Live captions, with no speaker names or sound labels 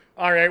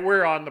All right,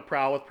 we're on the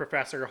prowl with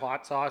Professor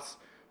Hot Sauce.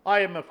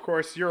 I am, of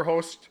course, your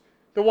host,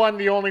 the one,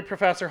 the only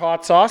Professor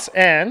Hot Sauce.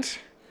 And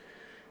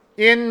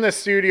in the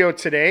studio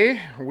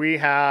today, we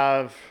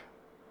have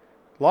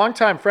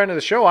longtime friend of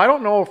the show. I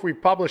don't know if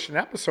we've published an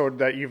episode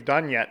that you've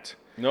done yet.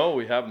 No,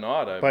 we have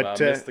not. I've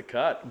missed the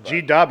cut.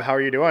 G-Dub, how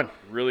are you doing?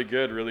 Really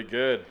good, really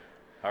good.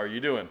 How are you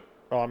doing?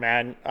 Oh,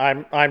 man,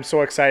 I'm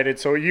so excited.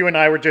 So you and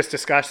I were just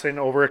discussing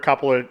over a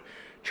couple of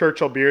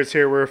Churchill beers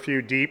here. We're a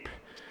few deep.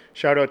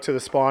 Shout out to the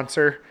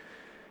sponsor.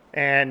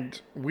 And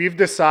we've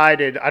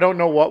decided, I don't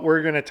know what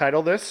we're going to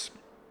title this,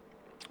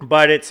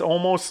 but it's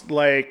almost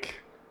like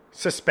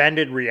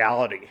suspended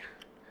reality.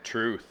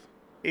 Truth.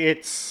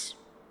 It's,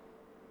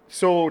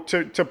 so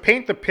to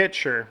paint the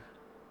picture,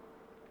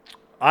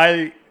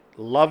 I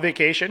love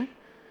vacation.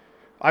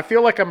 I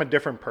feel like I'm a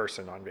different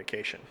person on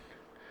vacation.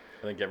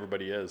 I think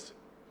everybody is.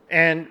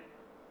 And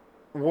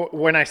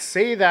when I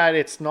say that,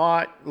 it's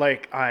not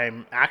like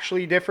I'm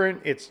actually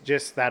different. It's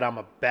just that I'm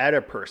a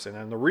better person.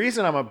 And the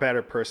reason I'm a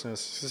better person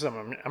is because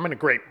I'm in a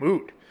great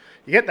mood.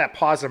 You get that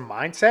positive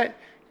mindset,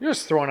 you're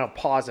just throwing out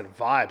positive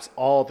vibes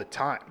all the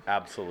time.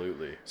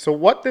 Absolutely. So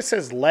what this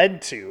has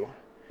led to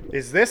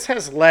is this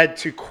has led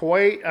to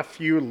quite a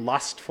few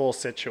lustful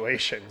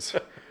situations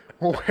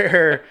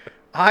where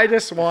I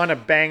just want to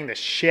bang the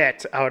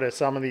shit out of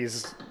some of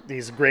these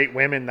great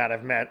women that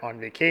I've met on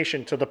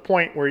vacation, to the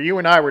point where you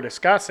and I were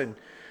discussing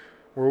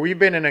where we've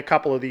been in a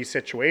couple of these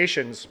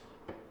situations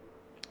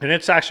and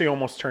it's actually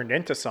almost turned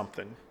into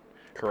something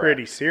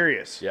pretty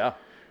serious. Yeah.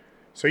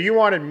 So you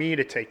wanted me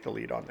to take the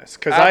lead on this.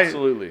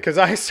 Absolutely. Because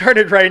I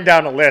started writing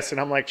down a list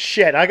and I'm like,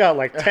 shit, I got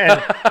like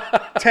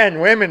 10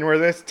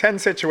 women 10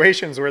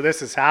 situations where this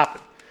has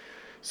happened.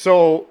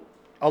 So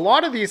a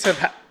lot of these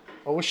have,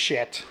 oh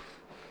shit.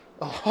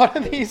 A lot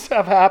of these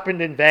have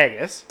happened in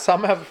Vegas.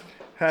 Some have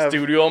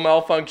studio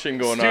malfunction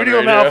going on.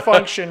 Studio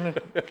malfunction.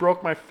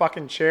 Broke my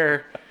fucking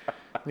chair.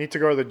 Need to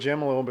go to the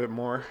gym a little bit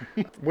more.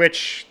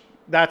 Which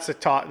that's a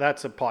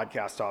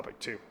podcast topic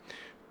too.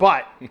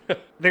 But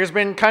there's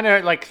been kind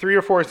of like 3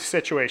 or 4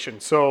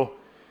 situations. So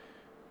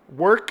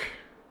work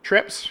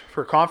trips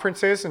for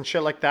conferences and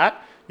shit like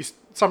that.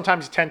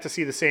 Sometimes you tend to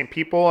see the same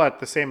people at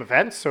the same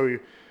events. So you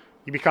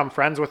become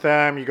friends with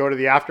them. You go to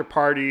the after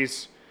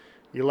parties.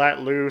 You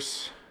let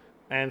loose.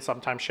 And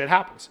sometimes shit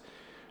happens.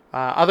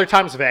 Other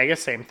times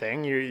Vegas, same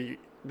thing.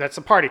 That's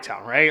a party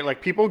town, right?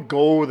 Like people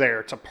go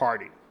there to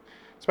party,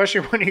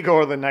 especially when you go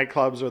to the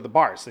nightclubs or the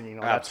bars.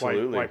 And that's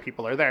why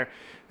people are there.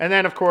 And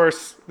then of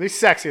course the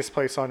sexiest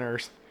place on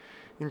earth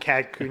in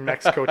Cancun,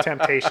 Mexico,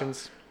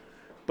 Temptations.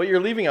 But you're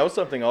leaving out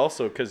something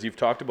also, because you've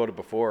talked about it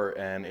before,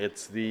 and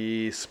it's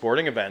the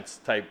sporting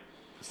events type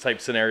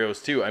scenarios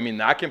too. I mean,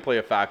 that can play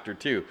a factor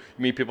too. You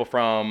meet people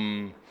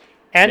from.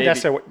 And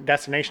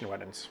destination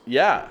weddings.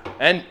 Yeah.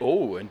 And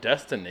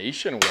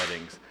destination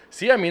weddings.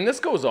 See, I mean, this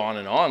goes on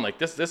and on. Like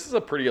this is a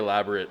pretty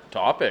elaborate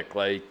topic.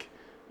 Like,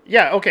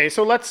 yeah, okay.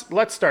 So let's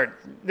start.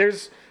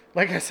 There's,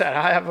 like I said,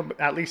 I have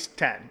at least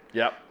 10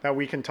 that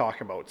we can talk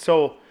about.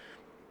 So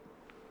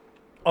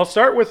I'll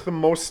start with the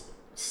most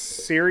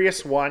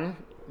serious one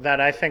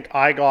that I think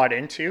I got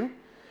into.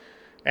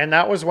 And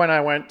that was when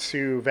I went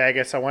to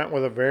Vegas. I went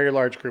with a very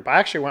large group. I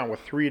actually went with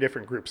 3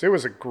 different groups. It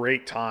was a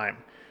great time.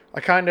 I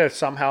kind of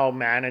somehow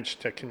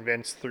managed to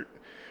convince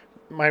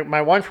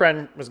my one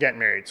friend was getting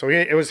married, so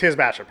it was his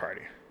bachelor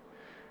party.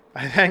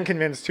 I then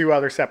convinced 2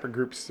 other separate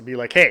groups to be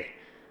like, hey,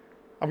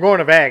 I'm going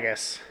to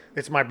Vegas.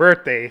 It's my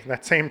birthday.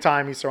 That same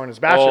time he's throwing his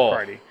bachelor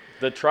party.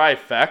 The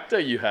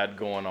trifecta you had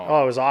going on.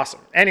 Oh, it was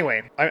awesome.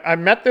 Anyway, I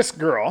met this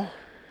girl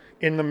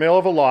in the middle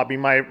of a lobby.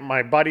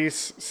 My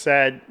buddies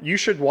said, you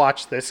should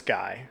watch this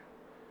guy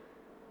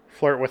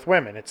flirt with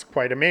women. It's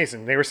quite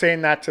amazing. They were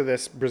saying that to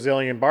this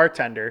Brazilian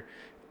bartender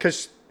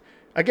because,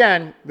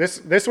 again,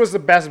 this was the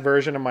best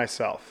version of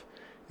myself.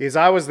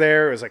 I was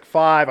there, it was like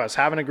 5, I was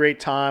having a great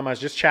time, I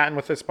was just chatting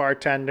with this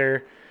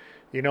bartender.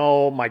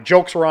 My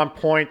jokes were on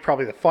point,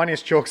 probably the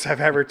funniest jokes I've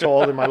ever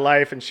told in my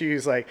life. And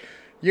she's like,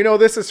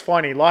 this is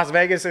funny. Las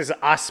Vegas is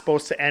us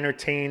supposed to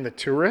entertain the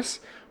tourists,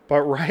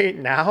 but right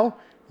now,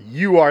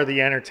 you are the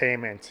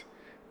entertainment.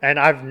 And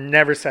I've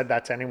never said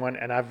that to anyone,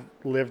 and I've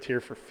lived here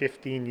for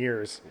 15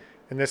 years,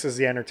 and this is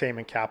the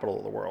entertainment capital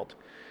of the world.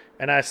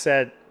 And I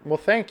said, well,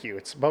 thank you.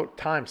 It's about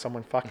time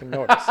someone fucking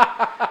noticed.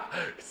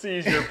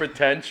 Sees your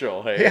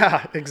potential, hey?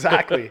 Yeah,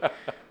 exactly.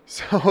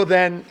 So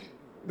then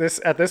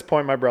at this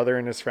point, my brother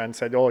and his friend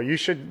said, oh, you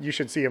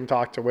should see him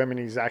talk to women.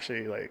 He's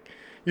actually like,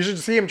 you should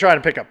see him try to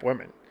pick up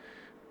women.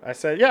 I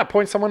said, yeah,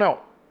 point someone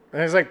out.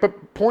 And he's like,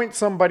 but point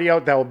somebody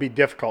out that will be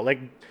difficult. Like,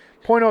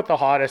 point out the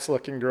hottest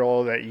looking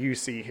girl that you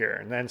see here.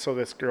 And then so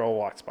this girl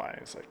walks by.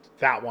 And it's like,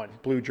 that one,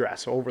 blue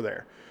dress over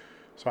there.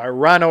 So I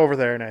run over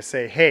there and I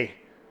say, hey,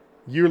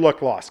 you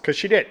look lost. Because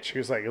she did. She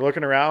was like, you're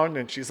looking around.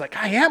 And she's like,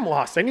 I am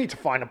lost. I need to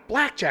find a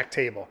blackjack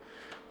table.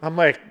 I'm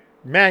like,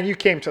 man, you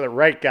came to the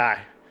right guy.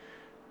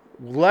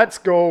 Let's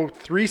go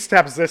 3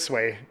 steps this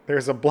way.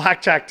 There's a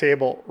blackjack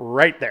table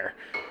right there.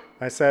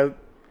 I said,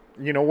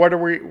 what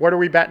are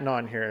we betting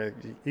on here?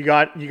 You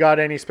got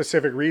any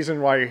specific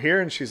reason why you're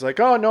here? And she's like,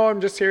 oh no, I'm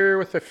just here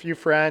with a few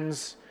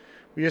friends.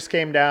 we just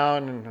came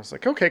down, and I was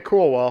like, okay,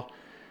 cool. Well,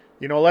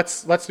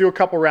 let's do a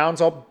couple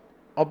rounds. I'll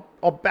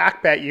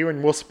back bet you,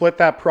 and we'll split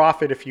that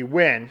profit if you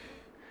win,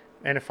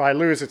 and if I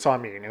lose, it's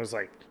on me. And it was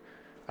like,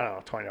 I don't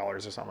know, $20 or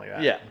something like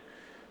that. Yeah.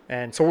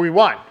 And so we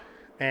won,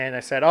 and I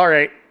said, all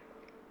right.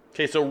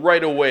 Okay, so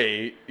right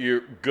away,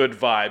 your good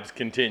vibes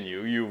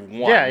continue. You've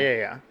won.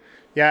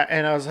 Yeah,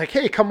 and I was like,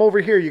 hey, come over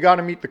here. You got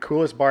to meet the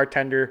coolest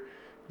bartender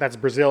that's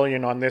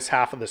Brazilian on this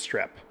half of the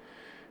strip.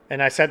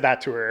 And I said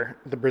that to her,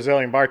 the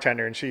Brazilian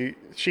bartender, and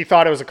she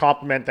thought it was a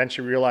compliment. Then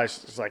she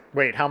realized, it's like,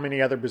 wait, how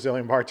many other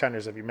Brazilian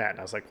bartenders have you met? And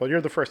I was like, well,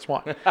 you're the first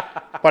one,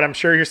 but I'm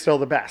sure you're still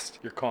the best.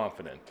 You're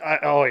confident.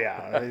 Oh,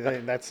 yeah,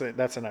 that's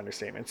an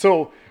understatement.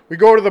 So we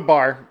go to the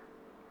bar,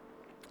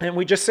 and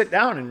we just sit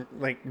down, and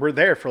like we're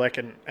there for like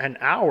an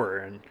hour,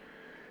 and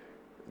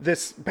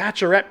this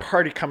bachelorette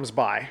party comes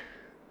by,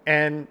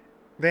 and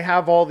they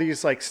have all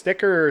these like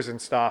stickers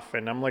and stuff,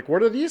 and I'm like,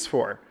 what are these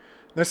for? And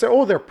they say,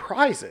 oh, they're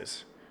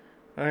prizes.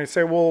 And I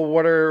say, well,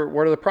 what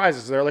are the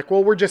prizes? They're like,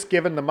 well, we're just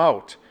giving them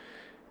out.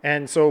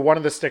 And so one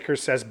of the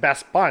stickers says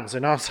best buns.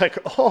 And I was like,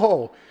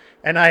 oh.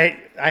 And I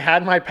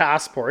had my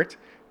passport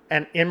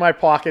and in my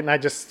pocket, and I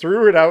just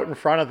threw it out in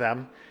front of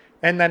them.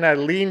 And then I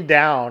leaned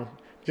down,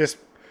 just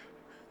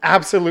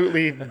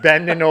absolutely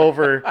bending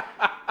over,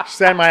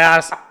 showing my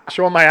ass,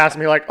 and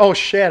be like, oh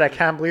shit, I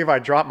can't believe I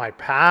dropped my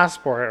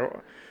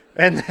passport.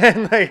 And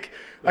then like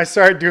I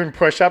started doing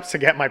push-ups to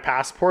get my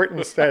passport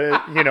instead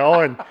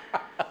of,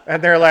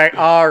 and they're like,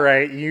 all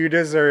right, you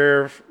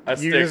deserve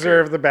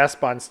the best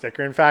bun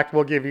sticker. In fact,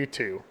 we'll give you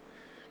 2.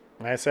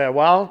 And I said,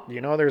 well,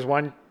 there's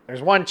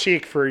one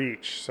cheek for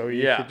each. So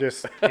you could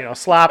just,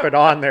 slap it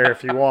on there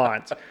if you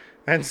want.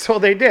 And so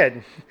they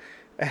did.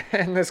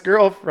 And this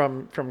girl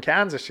from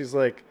Kansas, she's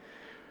like,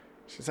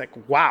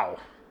 wow,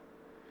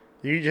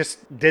 you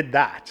just did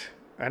that.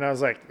 And I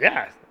was like,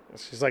 yeah.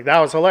 She's like, that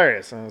was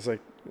hilarious. And I was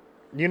like,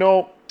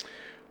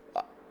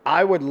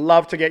 I would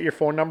love to get your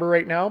phone number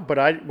right now, but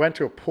I went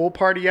to a pool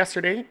party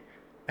yesterday,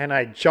 and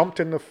I jumped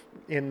in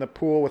the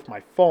pool with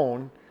my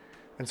phone,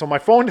 and so my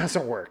phone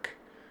doesn't work.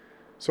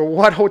 So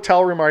what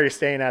hotel room are you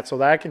staying at so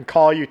that I can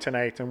call you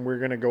tonight and we're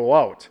gonna go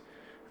out?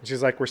 And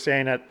she's like, we're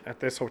staying at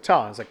this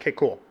hotel. And I was like, okay,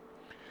 cool.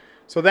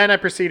 So then I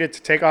proceeded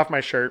to take off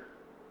my shirt,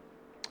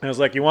 and I was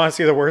like, you want to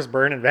see the worst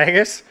burn in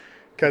Vegas?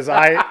 Because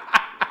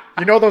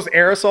those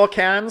aerosol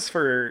cans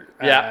for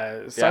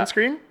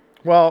sunscreen? Yeah.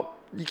 Well,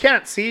 you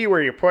can't see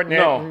where you're putting it,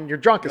 and you're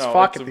drunk as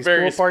fuck at these pool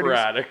parties.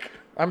 Sporadic.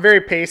 I'm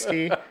very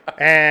pasty,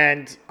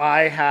 and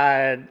I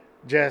had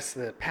just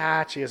the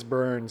patchiest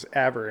burns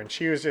ever. And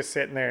she was just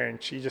sitting there,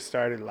 and she just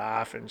started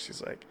laughing.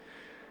 She's like,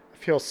 I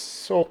feel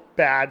so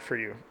bad for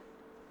you.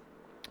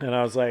 And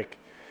I was like,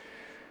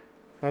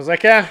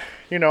 yeah,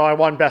 I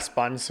won best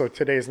buns, so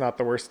today's not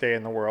the worst day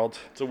in the world.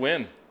 It's a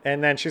win.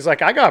 And then she's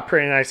like, I got a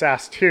pretty nice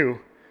ass too.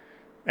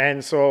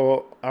 And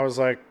so I was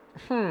like,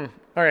 all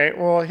right,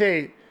 well,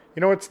 hey,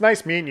 it's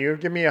nice meeting you.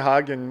 Give me a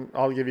hug, and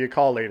I'll give you a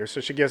call later.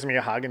 So she gives me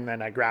a hug, and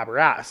then I grab her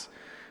ass.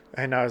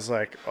 And I was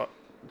like, oh,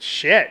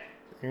 shit,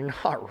 you're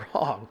not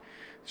wrong.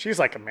 She's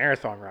like a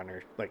marathon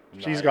runner. Like,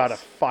 nice. She's got a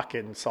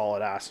fucking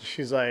solid ass.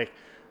 She's like,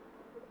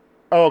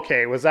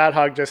 okay, was that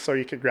hug just so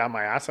you could grab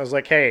my ass? I was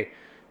like, hey,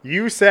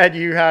 you said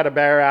you had a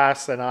better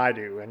ass than I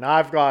do, and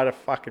I've got a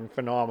fucking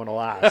phenomenal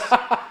ass.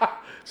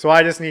 So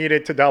I just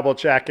needed to double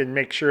check and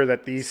make sure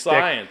that these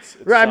science.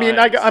 I mean,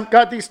 I've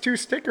got these 2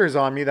 stickers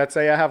on me that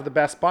say I have the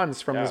best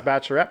buns from this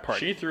bachelorette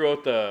party. She threw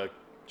out the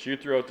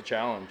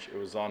challenge. It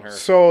was on her.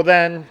 So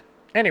then,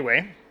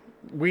 anyway,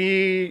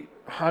 we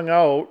hung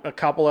out a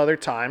couple other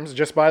times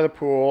just by the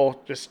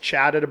pool, just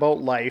chatted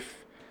about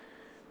life.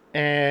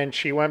 And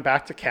she went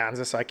back to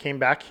Kansas. I came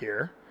back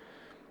here.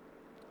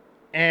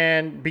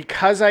 And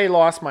because I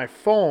lost my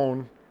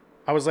phone,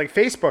 I was like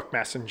Facebook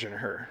messaging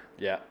her.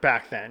 Yeah.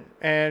 Back then.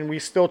 And we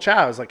still chat.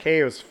 I was like, hey,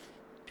 it was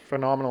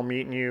phenomenal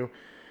meeting you.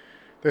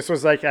 This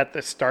was like at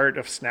the start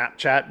of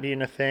Snapchat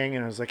being a thing.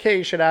 And I was like, hey,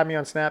 you should add me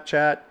on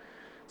Snapchat.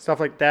 Stuff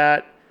like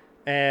that.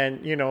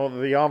 And,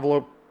 the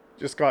envelope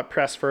just got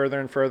pressed further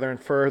and further and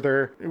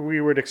further.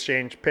 We would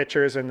exchange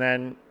pictures. And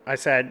then I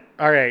said,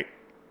 all right,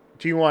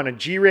 do you want a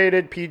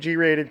G-rated,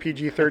 PG-rated,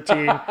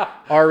 PG-13,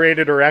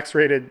 R-rated, or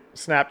X-rated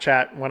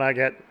Snapchat when I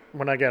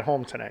get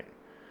home tonight?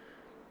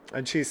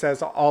 And she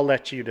says, I'll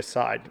let you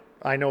decide.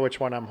 I know which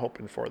one I'm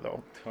hoping for,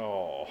 though.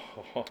 Oh.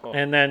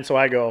 And then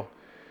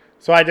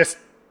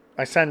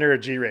I send her a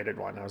G-rated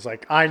one. I was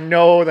like, I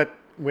know that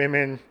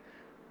women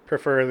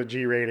prefer the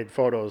G-rated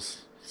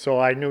photos,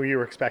 so I knew you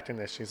were expecting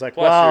this. She's like,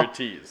 plus your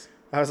tease.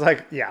 I was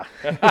like, yeah.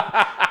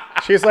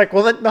 She's like,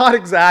 well, not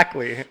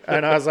exactly.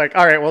 And I was like,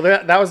 all right, well,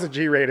 that was a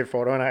G-rated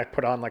photo, and I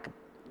put on like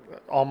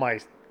all my,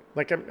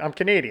 like I'm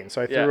Canadian,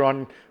 so I threw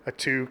on a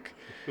toque,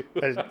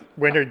 a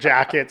winter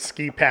jacket,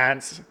 ski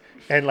pants,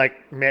 and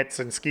like mitts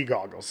and ski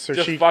goggles. So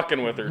just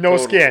fucking with her. No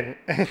skin.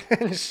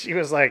 And she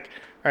was like,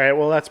 all right,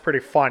 well, that's pretty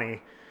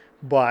funny,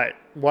 but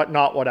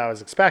not what I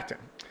was expecting.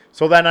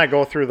 So then I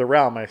go through the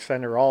realm. I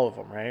send her all of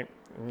them, right?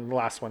 And the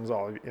last one's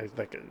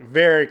like a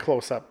very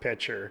close-up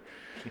picture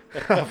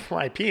of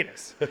my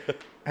penis.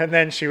 And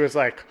then she was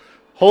like,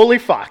 holy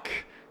fuck,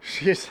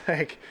 She's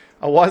like,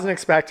 I wasn't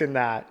expecting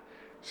that.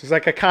 She's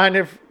like, I kind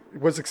of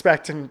was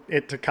expecting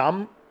it to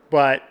come,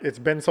 but it's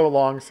been so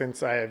long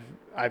since I've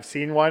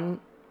seen one,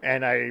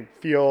 and I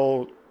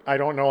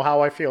don't know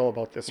how I feel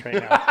about this right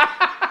now.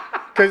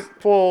 Because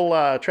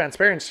full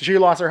transparency, she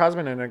lost her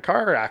husband in a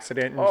car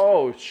accident. And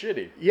Oh,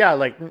 shitty. yeah,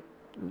 like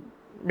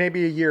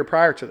maybe a year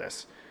prior to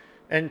this,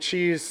 and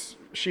she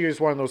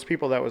was one of those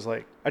people that was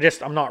like,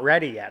 I'm not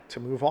ready yet to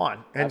move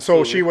on. And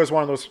Absolutely. so she was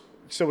one of those.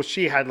 So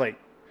she had like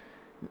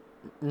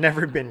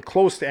never been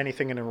close to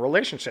anything in a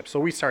relationship. So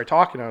we started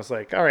talking. I was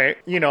like, all right,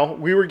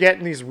 we were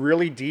getting these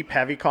really deep,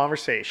 heavy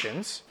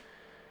conversations.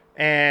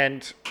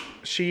 And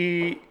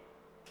she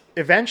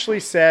eventually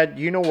said,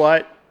 you know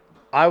what?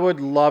 I would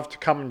love to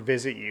come and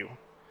visit you.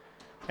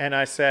 And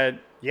I said,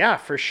 yeah,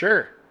 for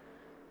sure.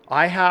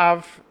 I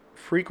have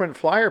frequent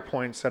flyer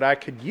points that I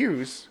could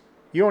use.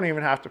 You don't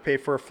even have to pay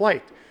for a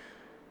flight.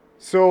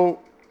 So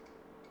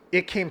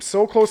it came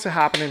so close to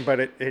happening, but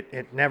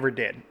it never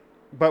did.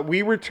 But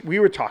we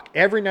would talk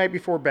every night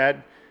before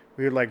bed.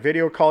 We would like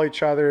video call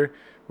each other.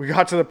 We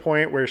got to the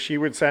point where she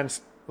would send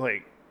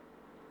like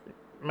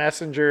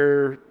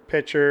Messenger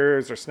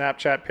pictures or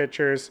Snapchat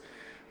pictures.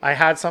 I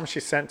had some she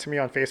sent to me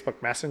on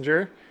Facebook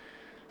Messenger.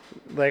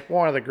 Like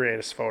one of the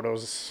greatest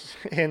photos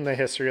in the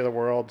history of the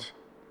world.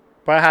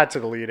 But I had to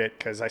delete it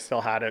because I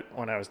still had it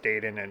when I was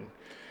dating. And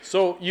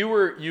So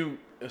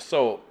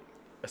so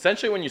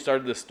essentially when you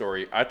started this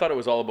story, I thought it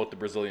was all about the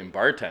Brazilian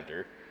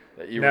bartender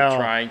that you were No.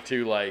 trying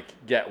to like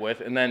get with,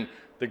 and then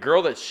the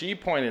girl that she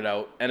pointed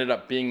out ended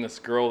up being this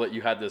girl that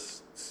you had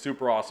this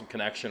super awesome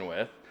connection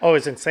with, oh,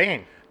 it's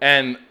insane.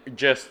 and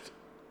just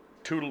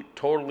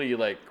totally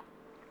like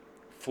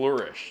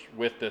flourished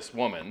with this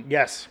woman.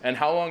 Yes. And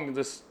how long did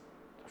this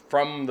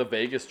from the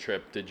Vegas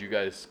trip did you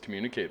guys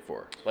communicate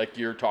for? Like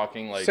you're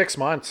talking like 6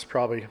 months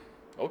probably.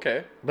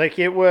 Okay. Like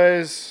it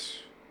was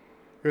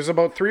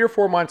about 3 or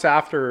 4 months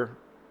after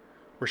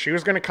where she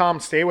was going to come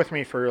stay with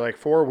me for like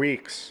 4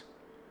 weeks.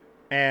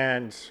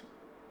 And,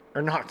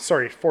 or not,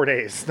 sorry, 4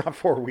 days, not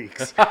 4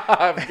 weeks.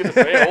 I was gonna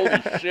say,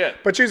 holy shit.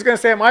 But she was going to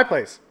stay at my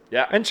place.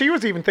 Yeah. And she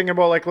was even thinking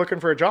about like looking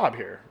for a job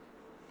here.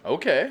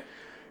 Okay.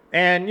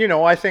 And,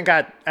 I think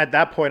at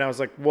that point I was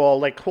like, well,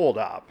 like, hold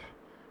up.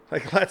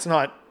 Like, let's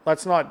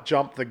not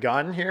jump the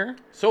gun here.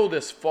 So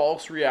this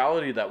false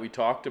reality that we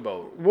talked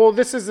about. Well,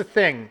 this is the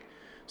thing.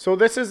 So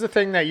this is the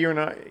thing that you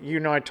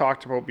and I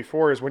talked about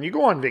before is when you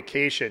go on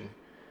vacation,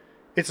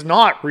 it's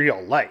not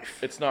real life.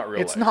 It's not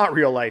real It's life. not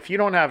real life. You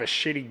don't have a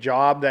shitty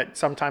job that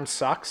sometimes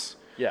sucks.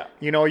 Yeah.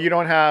 You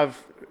don't have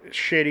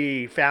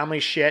shitty family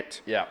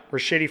shit. Yeah. Or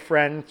shitty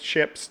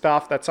friendship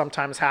stuff that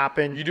sometimes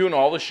happen. You're doing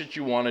all the shit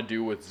you want to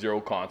do with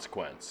zero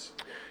consequence.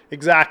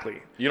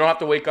 Exactly. You don't have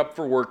to wake up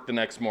for work the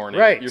next morning.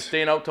 Right. You're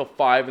staying out till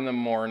 5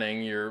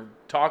 a.m. You're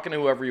talking to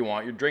whoever you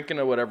want. You're drinking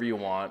to whatever you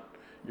want.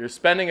 You're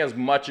spending as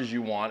much as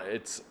you want.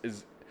 It's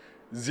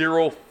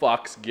zero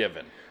fucks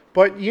given.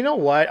 But you know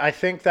what? I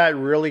think that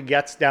really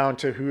gets down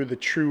to who the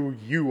true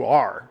you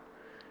are.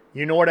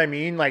 You know what I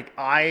mean? Like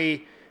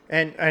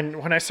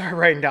and when I started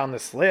writing down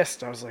this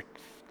list, I was like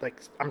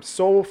I'm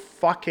so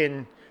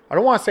fucking, I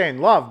don't want to say in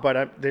love,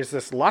 but there's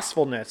this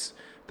lustfulness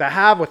that I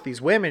have with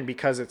these women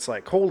because it's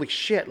like, holy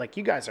shit, like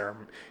you guys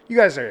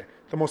are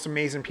the most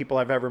amazing people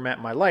I've ever met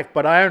in my life.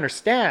 But I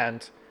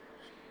understand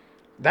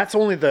that's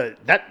only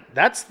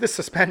that's the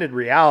suspended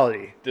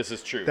reality This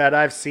is true. that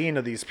I've seen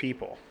of these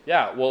people.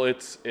 Yeah, well,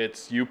 it's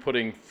you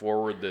putting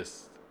forward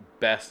this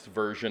best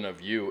version of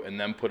you and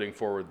them putting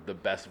forward the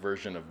best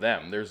version of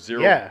them. There's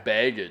zero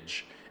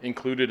baggage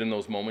included in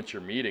those moments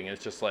you're meeting.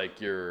 It's just like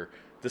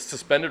this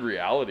suspended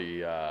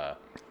reality.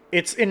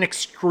 It's an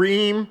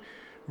extreme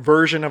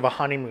version of a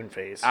honeymoon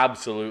phase.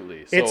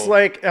 Absolutely. So, It's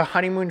like a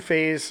honeymoon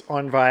phase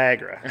on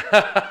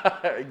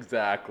Viagra.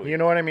 exactly. You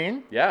know what I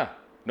mean? Yeah.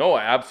 No,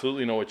 I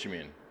absolutely know what you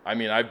mean. I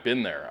mean, I've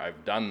been there.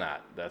 I've done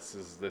that. This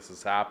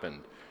has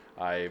happened.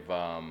 I've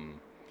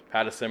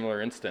had a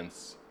similar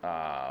instance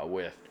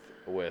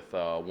with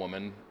a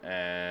woman,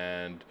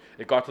 and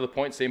it got to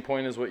the same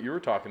point as what you were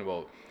talking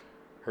about.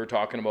 Her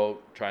talking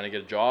about trying to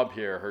get a job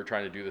here, her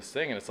trying to do this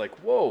thing, and it's like,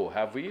 whoa,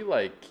 have we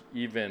like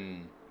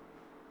even,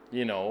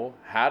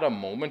 had a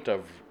moment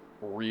of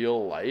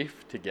real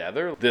life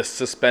together? This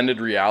suspended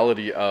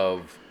reality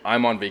of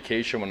I'm on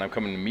vacation when I'm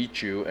coming to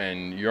meet you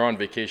and you're on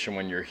vacation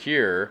when you're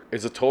here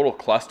is a total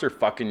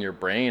clusterfuck in your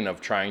brain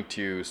of trying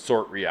to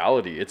sort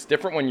reality. It's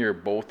different when you're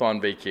both on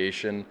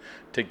vacation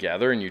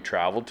together and you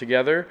travel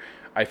together.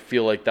 I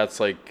feel like that's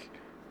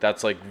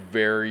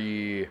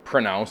very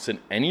pronounced in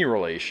any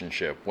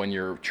relationship when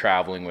you're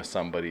traveling with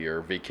somebody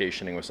or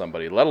vacationing with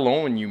somebody, let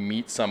alone when you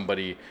meet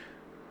somebody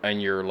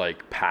and your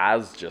like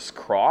paths just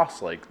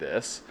cross like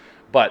this.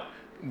 But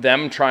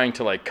them trying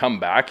to like come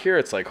back here,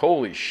 it's like,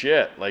 holy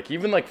shit. Like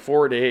even like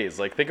 4 days,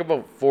 like think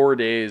about 4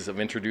 days of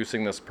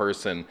introducing this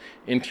person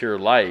into your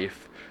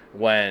life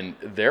when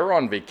they're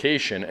on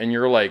vacation and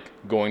you're like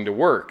going to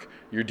work.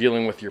 You're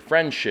dealing with your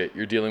friend shit.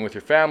 You're dealing with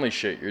your family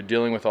shit. You're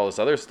dealing with all this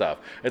other stuff.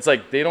 It's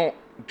like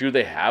do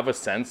they have a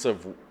sense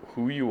of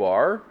who you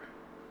are?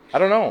 I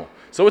don't know.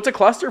 So it's a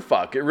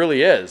clusterfuck. It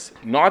really is.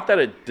 Not that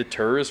it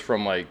deters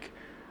from like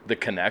the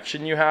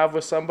connection you have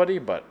with somebody,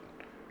 but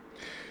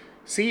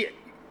See,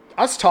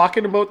 us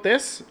talking about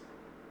this,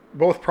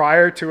 both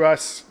prior to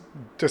us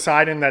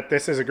deciding that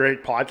this is a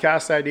great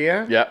podcast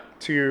idea, yeah.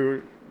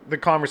 to the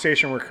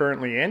conversation we're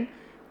currently in,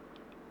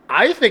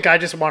 I think I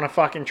just want to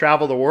fucking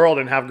travel the world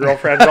and have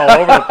girlfriends all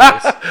over the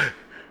place.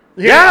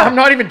 Yeah, I'm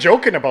not even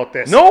joking about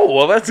this. No,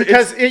 well that's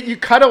because you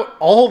cut out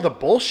all the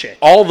bullshit.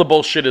 All the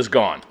bullshit is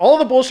gone. All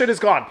the bullshit is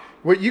gone.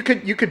 Well, you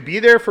could be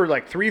there for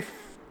like three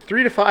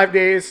to 5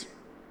 days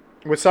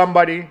with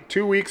somebody,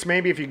 2 weeks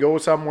maybe if you go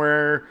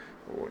somewhere,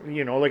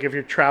 you know, like if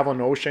you're traveling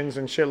oceans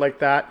and shit like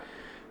that.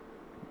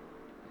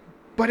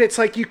 But it's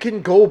like you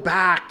can go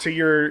back to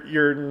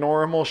your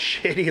normal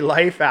shitty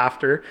life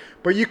after,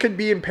 but you can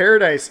be in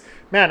paradise.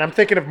 Man, I'm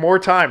thinking of more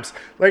times.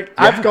 Like yeah.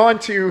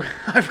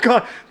 I've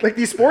gone like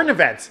these sporting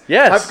events.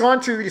 Yes. I've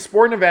gone to these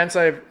sporting events.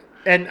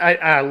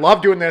 I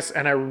love doing this,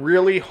 and I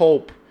really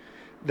hope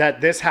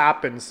that this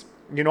happens.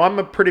 You know, I'm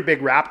a pretty big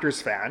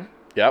Raptors fan.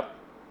 Yep.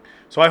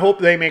 So I hope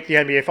they make the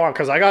NBA final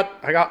because I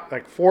got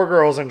like 4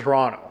 girls in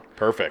Toronto.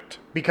 Perfect.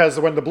 Because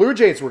when the Blue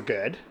Jays were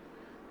good,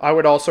 I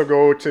would also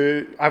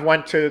I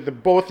went to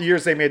both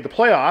years they made the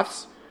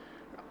playoffs.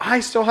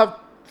 I still have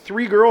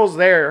 3 girls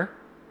there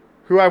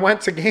who I went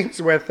to games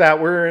with that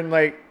were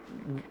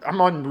I'm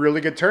on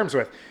really good terms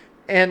with.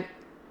 And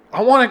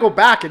I want to go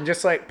back and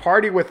just like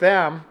party with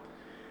them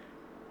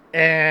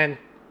and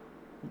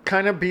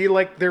kind of be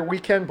like their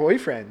weekend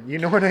boyfriend. You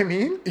know what I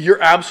mean?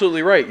 You're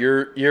absolutely right.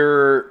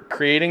 You're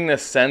creating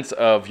this sense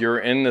of you're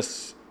in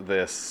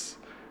this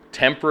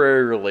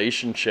temporary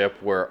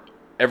relationship where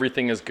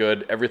everything is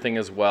good, everything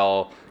is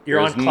well. You're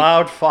on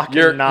cloud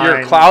fucking 9.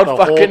 You're cloud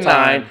fucking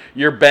 9.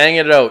 You're banging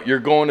it out. You're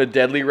going to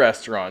deadly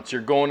restaurants.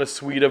 You're going to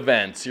sweet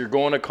events. You're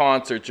going to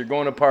concerts. You're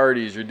going to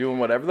parties. You're doing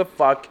whatever the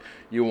fuck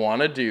you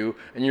want to do,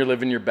 and you're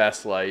living your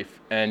best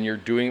life, and you're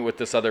doing it with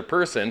this other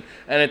person.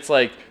 And it's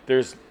like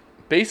there's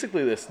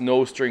basically this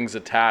no strings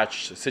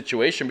attached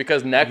situation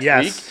because next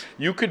week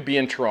you could be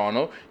in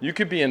Toronto, you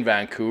could be in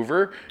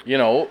Vancouver, you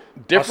know,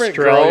 different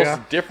Australia. Girls,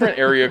 different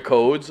area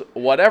codes,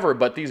 whatever,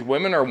 but these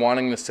women are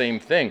wanting the same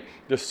thing.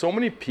 There's so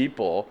many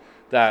people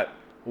that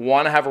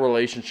want to have a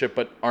relationship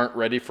but aren't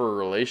ready for a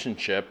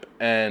relationship,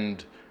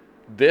 and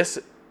this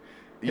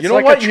it's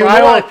like a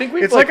trial. I think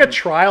it's like a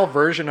trial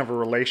version of a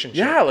relationship.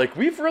 Yeah, like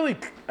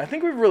I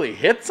think we've really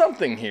hit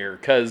something here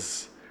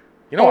because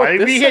you know what,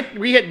 we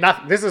hit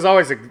nothing. This has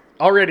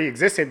already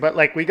existed, but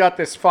like we got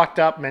this fucked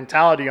up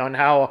mentality on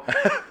how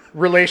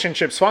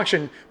relationships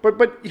function.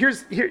 But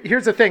here's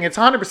the thing: it's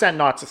 100%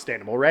 not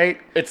sustainable, right?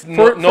 It's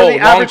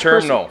long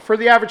term. No, for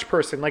the average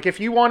person, like if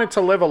you wanted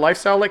to live a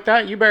lifestyle like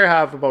that, you better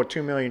have about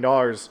 $2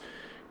 million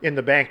in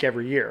the bank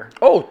every year.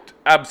 Oh,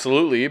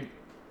 absolutely.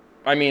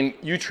 I mean,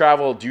 you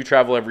travel. Do you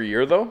travel every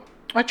year though?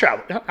 I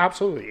travel,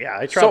 absolutely, yeah.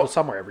 I travel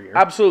somewhere every year.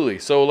 Absolutely.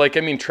 So, like, I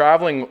mean,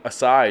 traveling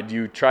aside,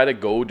 you try to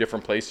go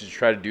different places, you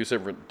try to do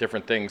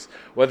different things,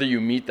 whether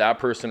you meet that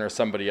person or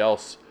somebody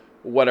else,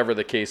 whatever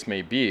the case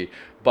may be.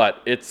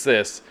 But it's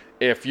this,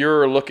 if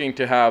you're looking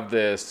to have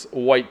this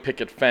white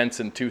picket fence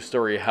and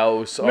 2-story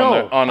house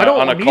on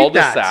a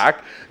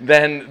cul-de-sac,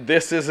 then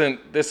this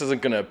isn't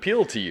going to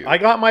appeal to you. I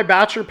got my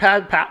Bachelor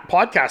Pad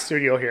podcast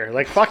studio here.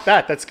 Like, fuck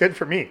that. That's good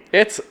for me.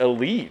 It's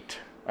elite.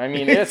 I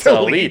mean, it's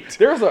elite.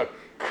 There's a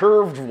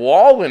curved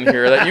wall in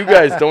here that you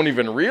guys don't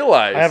even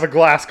realize. I have a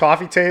glass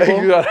coffee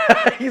table.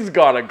 He's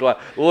got a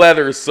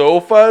leather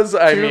sofas.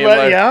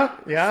 Yeah.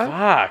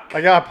 Fuck. I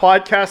got a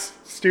podcast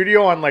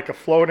studio on like a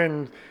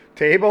floating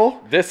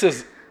table. This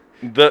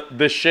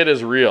shit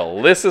is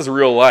real. This is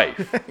real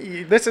life.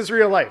 This is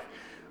real life.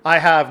 I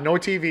have no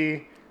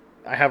TV.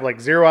 I have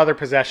like 0 other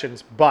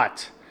possessions,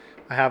 but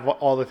I have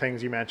all the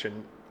things you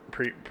mentioned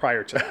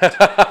prior to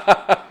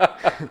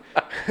that.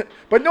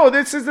 But no,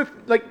 this is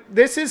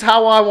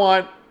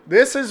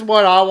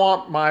what I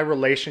want my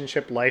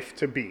relationship life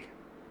to be.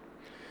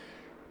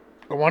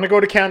 I want to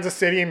go to Kansas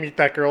City and meet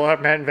that girl I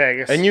met in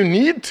Vegas. And you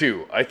need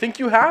to. I think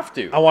you have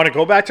to. I want to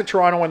go back to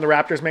Toronto when the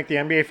Raptors make the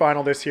NBA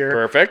final this year.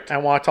 Perfect. I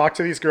want to talk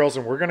to these girls,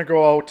 and we're going to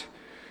go out,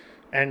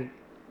 and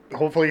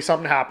hopefully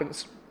something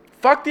happens.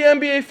 Fuck the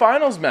NBA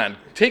finals, man.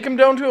 Take them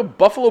down to a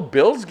Buffalo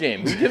Bills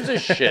game. Who gives a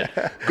shit?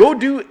 Go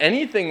do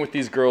anything with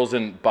these girls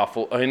in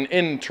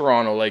in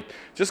Toronto. Like,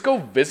 just go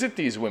visit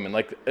these women.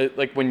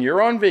 Like when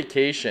you're on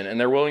vacation and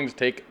they're willing to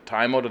take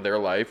time out of their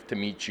life to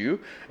meet you,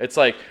 it's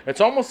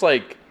almost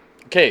like,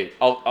 okay,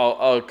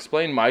 I'll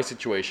explain my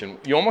situation.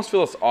 You almost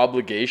feel this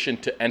obligation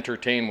to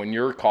entertain when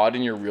you're caught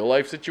in your real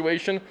life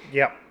situation.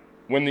 Yep.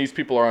 When these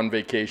people are on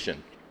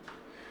vacation.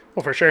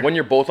 Well, for sure. When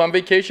you're both on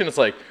vacation, it's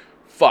like,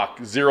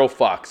 fuck, 0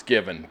 fucks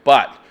given.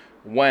 But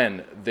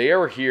when they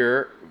are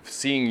here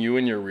seeing you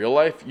in your real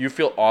life, you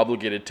feel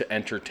obligated to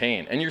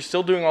entertain. And you're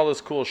still doing all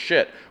this cool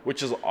shit,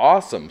 which is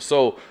awesome.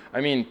 So,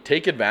 I mean,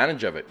 take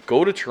advantage of it.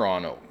 Go to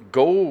Toronto.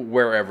 Go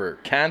wherever.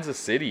 Kansas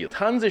City.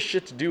 Tons of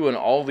shit to do in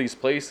all these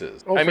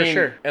places. Oh, for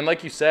sure. And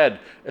like you said,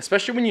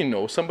 especially when you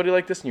know somebody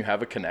like this and you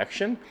have a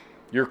connection,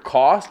 your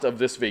cost of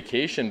this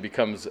vacation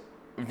becomes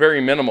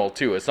very minimal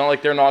too. It's not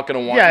like they're not going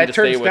to want Yeah, you it to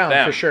stay turns with down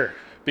them for sure.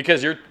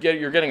 because you're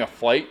getting a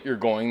flight. You're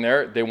going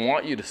there. They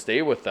want you to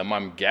stay with them.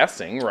 I'm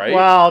guessing, right?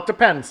 Well, it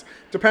depends.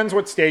 Depends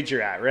what stage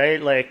you're at,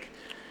 right? Like,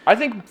 I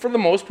think for the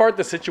most part,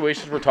 the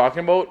situations we're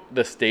talking about,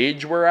 the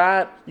stage we're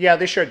at, yeah,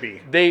 they should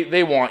be.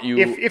 they want you.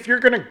 If you're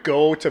gonna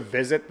go to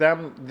visit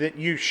them, that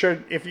you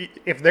should.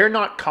 If they're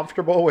not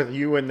comfortable with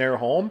you in their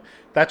home,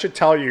 that should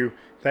tell you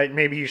that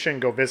maybe you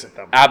shouldn't go visit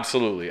them.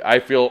 Absolutely. I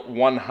feel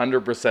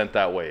 100%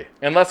 that way.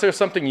 Unless there's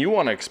something you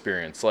want to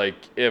experience. Like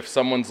if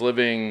someone's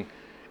living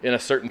in a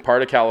certain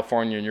part of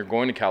California and you're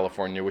going to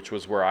California, which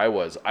was where I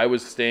was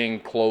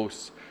staying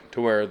close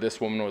to where this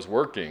woman was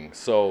working.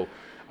 So,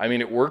 I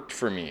mean, it worked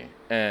for me.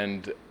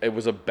 And it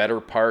was a better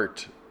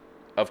part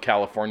of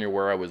California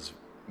where I was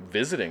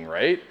visiting,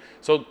 right?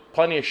 So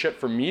plenty of shit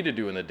for me to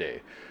do in the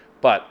day.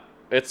 But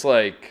it's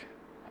like,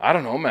 I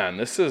don't know, man.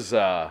 This is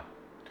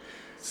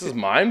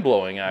mind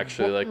blowing,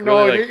 actually. Like,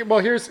 No, really, like,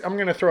 well, I'm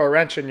gonna throw a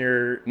wrench in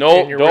your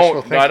no, in your wishful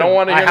don't. thinking. I don't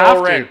want to I hear have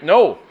no to. wrench.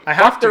 No, I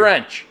have fuck the to.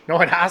 wrench.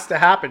 No, it has to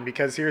happen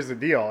because here's the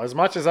deal. As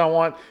much as I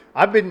want,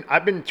 I've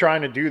been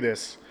trying to do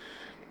this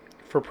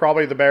for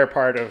probably the better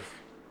part of,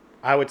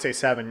 I would say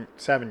 7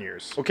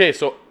 years. Okay,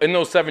 so in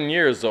those 7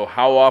 years, though,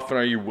 how often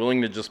are you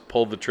willing to just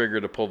pull the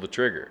trigger to pull the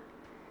trigger?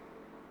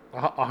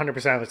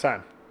 100% of the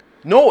time.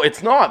 No,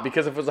 it's not,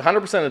 because if it was 100%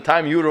 of the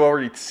time, you would have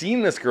already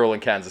seen this girl in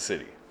Kansas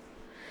City.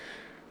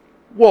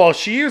 Well,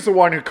 she is the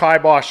one who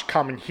kiboshed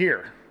coming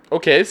here.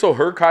 Okay, so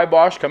her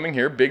kibosh coming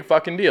here, big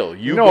fucking deal.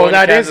 You No, going to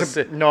that Kansas is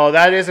City.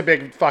 that is a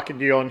big fucking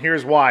deal, and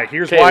here's why.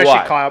 Here's Okay, why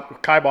why? she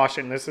kiboshed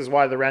it, and this is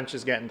why the wrench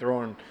is getting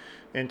thrown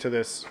into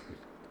this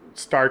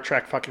Star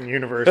Trek fucking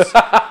universe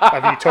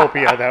of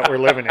utopia that we're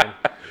living in.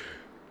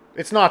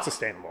 It's not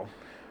sustainable.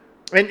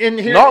 And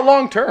here, Not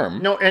long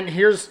term. no, and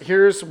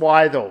here's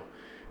why though.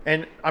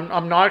 And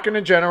I'm not going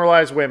to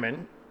generalize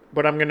women,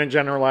 but I'm going to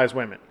generalize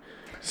women.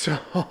 So,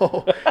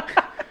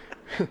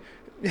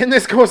 and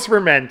this goes for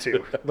men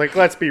too. Like,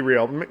 let's be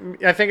real.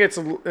 I think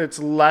it's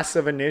less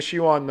of an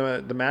issue on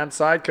the man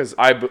side because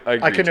I agree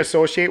I can too.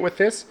 associate with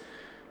this.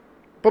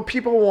 But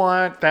people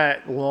want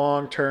that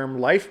long-term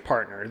life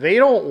partner. They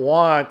don't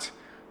want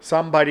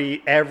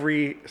somebody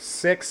every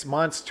 6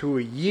 months to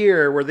a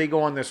year where they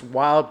go on this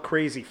wild,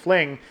 crazy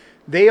fling.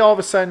 They all of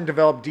a sudden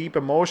develop deep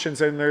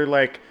emotions and they're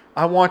like,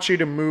 I want you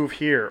to move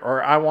here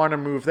or I want to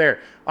move there.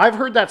 I've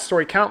heard that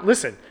story count.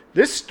 Listen,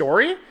 this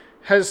story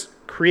has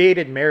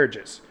created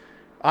marriages.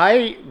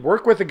 I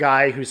work with a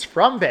guy who's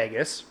from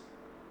Vegas,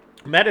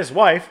 met his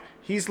wife.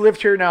 He's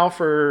lived here now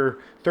for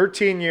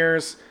 13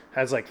 years,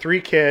 has like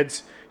 3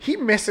 kids. He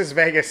misses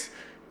Vegas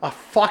a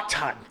fuck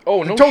ton.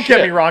 Oh, no Don't get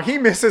shit. me wrong. He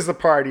misses the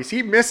parties.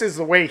 He misses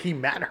the way he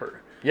met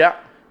her. Yeah.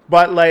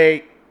 But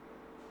like,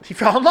 he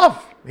fell in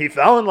love. He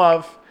fell in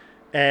love,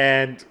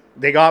 and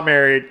they got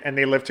married, and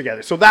they lived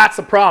together. So that's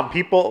the problem.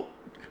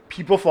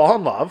 People fall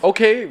in love.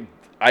 Okay,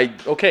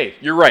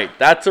 you're right.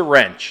 That's a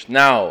wrench.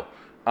 Now,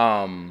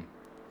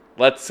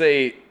 let's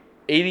say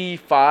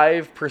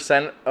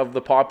 85% of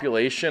the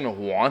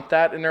population want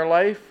that in their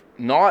life.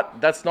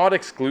 That's not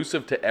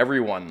exclusive to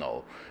everyone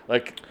though.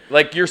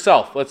 Like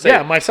yourself, let's say.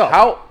 Yeah,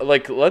 myself.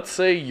 Let's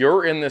say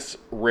you're in this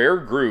rare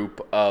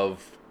group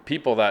of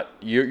people that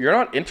you're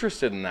not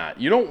interested in that.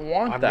 You don't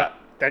want that.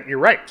 That you're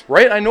right.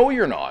 Right? I know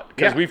you're not,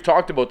 because Yeah. we've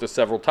talked about this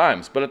several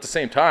times. But at the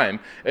same time,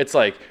 it's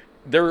like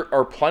there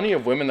are plenty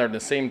of women that are in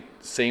the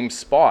same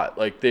spot.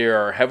 Like they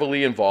are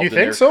heavily involved. You in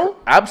think their, so?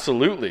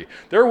 Absolutely.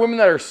 There are women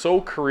that are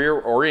so career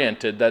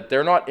oriented that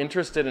they're not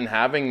interested in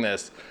having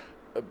this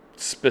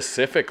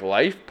specific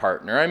life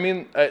partner. I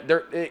mean,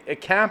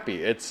 it can't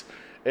be. It's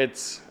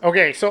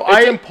Okay, so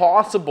it's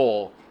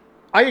impossible.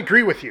 I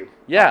agree with you.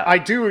 Yeah. I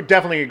do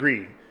definitely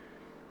agree.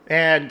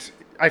 And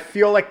I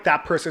feel like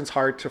that person's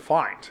hard to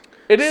find.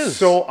 It is.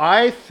 So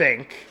I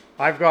think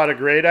I've got a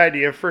great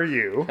idea for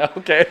you.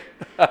 Okay.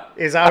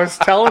 Is I was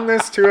telling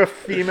this to a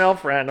female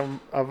friend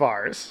of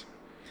ours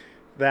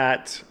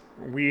that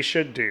we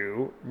should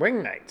do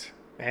wing night.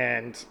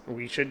 And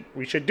we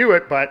should do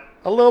it, but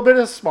a little bit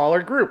of a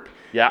smaller group.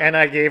 Yeah. And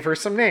I gave her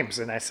some names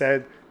and I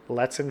said,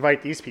 let's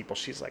invite these people.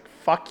 She's like,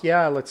 fuck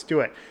yeah, let's do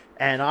it.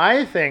 And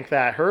I think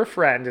that her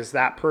friend is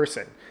that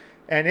person.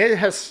 And it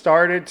has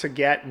started to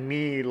get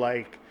me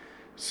like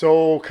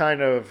so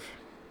kind of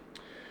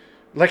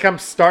like I'm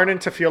starting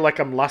to feel like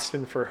I'm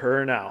lusting for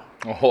her now.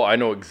 Oh, I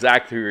know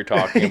exactly who you're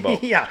talking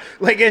about. Yeah.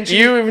 Like, and she,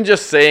 You even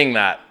just saying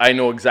that, I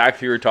know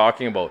exactly who you're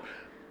talking about.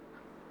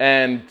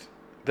 And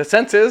the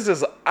sense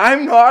is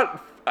I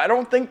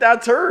don't think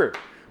that's her.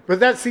 but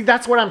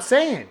that's what I'm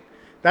saying.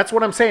 That's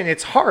what I'm saying.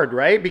 It's hard,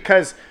 right?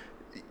 Because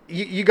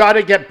you got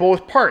to get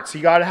both parts.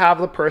 You got to have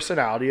the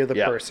personality of the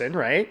Yeah. person,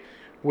 right?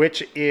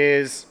 Which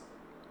is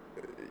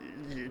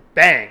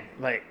bang.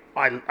 Like,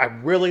 I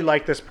really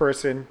like this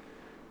person.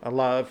 I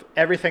love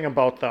everything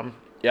about them.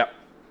 Yep.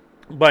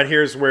 But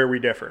here's where we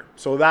differ.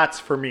 So that's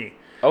for me.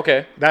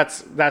 Okay.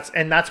 That's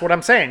what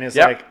I'm saying is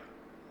Yep. like,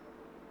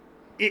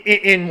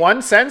 in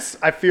one sense,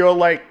 I feel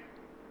like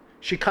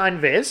she kind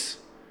of is,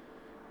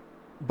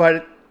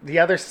 but the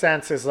other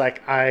sense is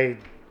like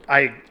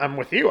I'm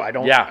with you. I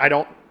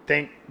don't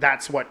think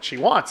that's what she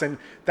wants. And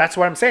that's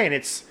what I'm saying.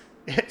 It's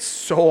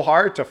so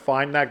hard to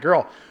find that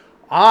girl.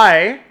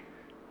 I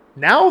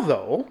now,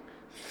 though,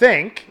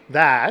 think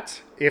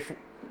that if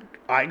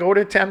I go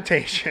to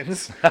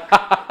Temptations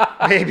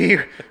maybe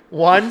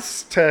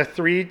once to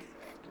 3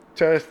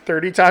 to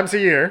 30 times a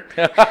year,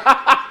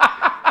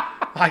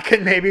 I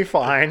could maybe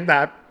find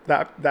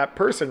that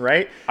person,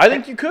 right? I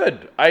think you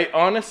could.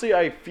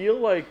 I feel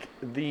like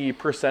the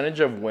percentage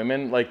of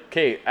women, like,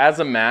 okay, as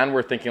a man,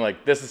 we're thinking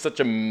like this is such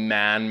a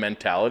man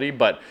mentality,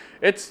 but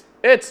it's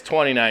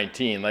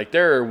 2019. Like,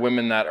 there are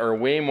women that are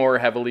way more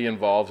heavily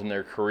involved in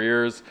their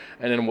careers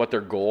and in what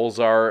their goals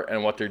are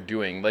and what they're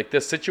doing. Like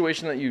this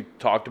situation that you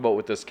talked about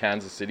with this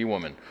Kansas City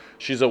woman,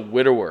 she's a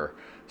widower.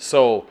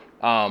 So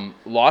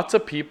lots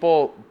of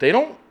people,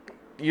 you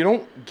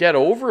don't get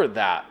over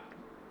that.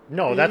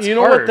 No, that's you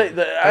know hard. What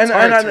That's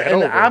hard to get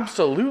over.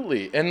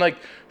 Absolutely. And like,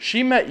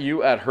 she met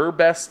you at her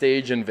best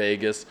stage in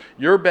Vegas,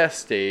 your best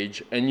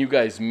stage, and you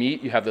guys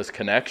meet, you have this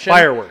connection.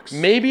 Fireworks.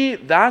 Maybe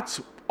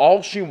that's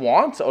all she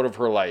wants out of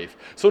her life.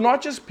 So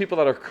not just people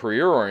that are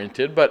career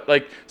oriented, but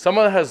like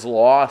someone that has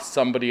lost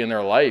somebody in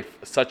their life,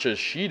 such as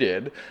she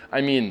did.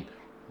 I mean,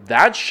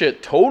 that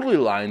shit totally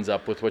lines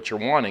up with what you're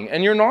wanting,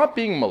 and you're not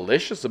being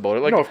malicious about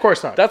it. Like, no, of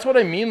course not. That's what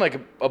I mean, like,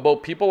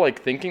 about people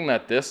like thinking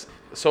that this.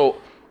 So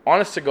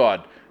honest to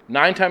God,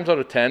 9 times out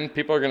of 10,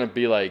 people are going to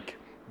be like,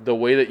 the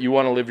way that you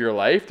want to live your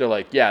life, they're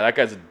like, yeah, that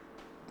guy's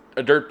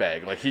a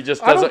dirtbag. Like, he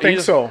just doesn't. I don't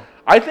think so.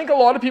 I think a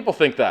lot of people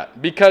think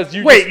that because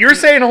you. Wait, you're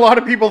saying a lot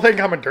of people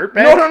think I'm a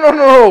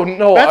dirtbag?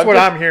 No. That's what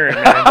I'm hearing,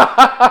 man.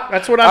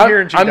 That's what I'm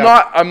hearing.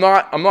 I'm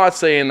not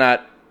saying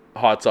that,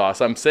 hot sauce.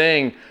 I'm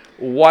saying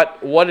what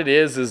it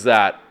is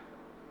that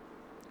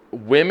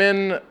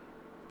women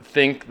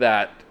think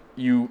that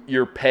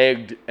you're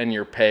pegged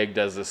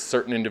as a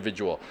certain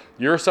individual.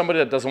 You're somebody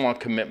that doesn't want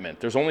commitment.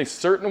 There's only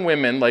certain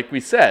women, like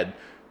we said,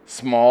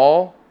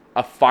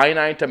 a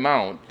finite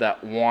amount,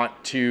 that want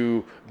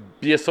to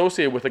be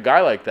associated with a guy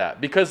like that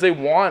because they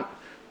want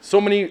so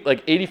many,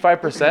 like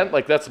 85%,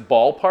 like that's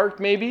ballpark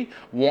maybe,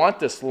 want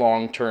this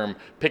long-term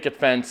picket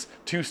fence,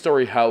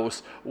 2-story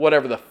house,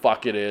 whatever the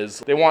fuck it is.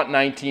 They want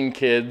 19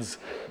 kids.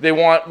 They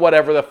want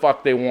whatever the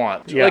fuck they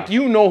want. Yeah. Like,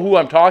 you know who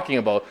I'm talking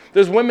about.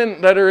 There's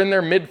women that are in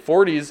their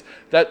mid-40s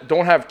that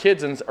don't have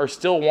kids and are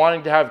still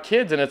wanting to have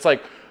kids. And it's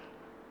like,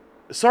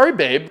 sorry,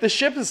 babe, the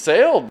ship has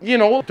sailed. You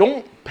know,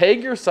 don't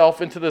peg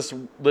yourself into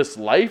this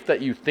life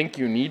that you think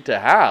you need to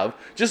have.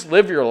 Just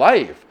live your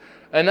life.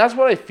 And that's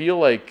what I feel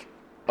like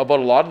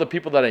about a lot of the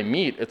people that I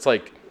meet. It's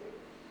like,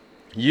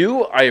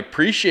 I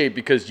appreciate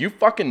because you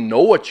fucking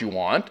know what you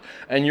want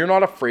and you're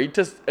not afraid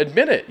to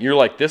admit it. You're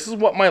like, this is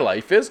what my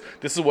life is.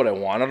 This is what I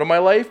want out of my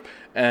life.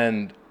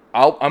 And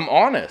I'm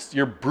honest.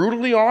 You're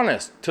brutally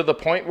honest to the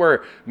point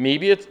where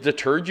maybe it's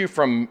deterred you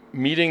from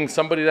meeting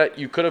somebody that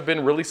you could have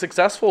been really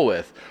successful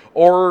with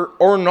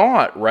or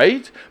not,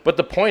 right? But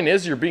the point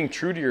is, you're being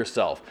true to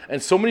yourself.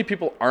 And so many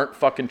people aren't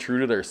fucking true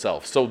to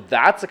themselves. So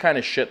that's the kind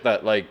of shit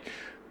that, like,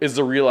 is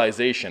the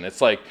realization.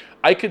 It's like,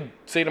 I could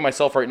say to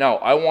myself right now,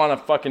 I want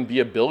to fucking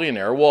be a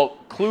billionaire. Well,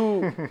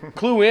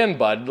 clue in,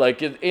 bud.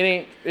 Like, it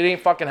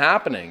ain't fucking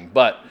happening.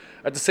 But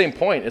at the same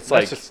point, it's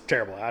like, that's just a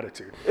terrible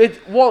attitude.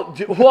 Well,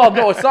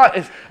 no, it's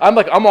not.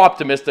 I'm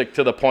optimistic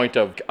to the point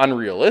of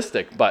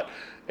unrealistic, but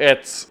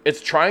it's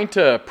trying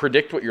to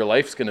predict what your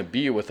life's going to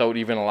be without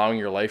even allowing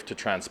your life to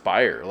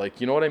transpire.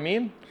 Like, you know what I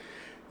mean?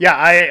 Yeah,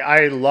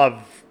 I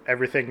love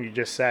everything you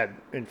just said,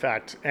 in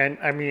fact. And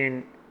I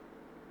mean,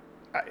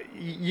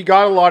 you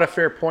got a lot of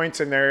fair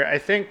points in there. I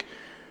think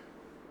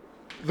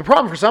the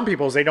problem for some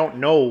people is they don't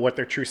know what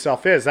their true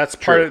self is. That's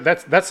part of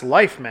that's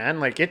life, man.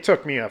 Like, it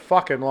took me a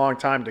fucking long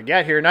time to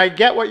get here. And I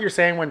get what you're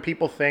saying when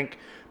people think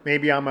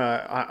maybe I'm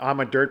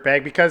a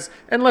dirtbag because,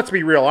 and let's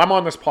be real, I'm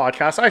on this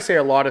podcast. I say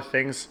a lot of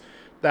things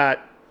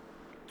that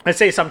I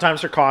say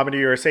sometimes for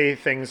comedy or say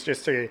things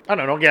just to, I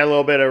don't know, get a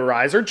little bit of a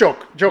rise or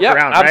joke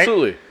around, right?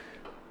 Absolutely.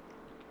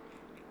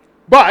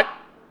 But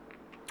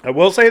I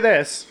will say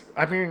this.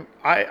 I mean,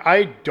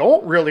 I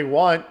don't really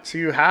want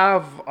to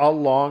have a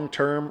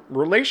long-term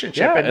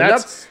relationship.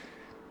 Yeah,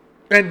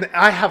 and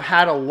I have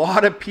had a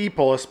lot of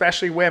people,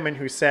 especially women,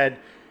 who said,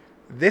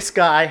 this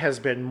guy has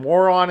been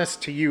more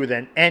honest to you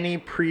than any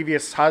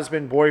previous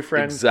husband,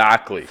 boyfriend,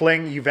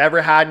 fling you've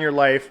ever had in your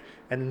life.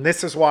 And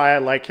this is why I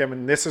like him.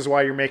 And this is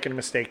why you're making a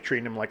mistake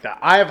treating him like that.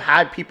 I have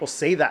had people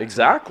say that.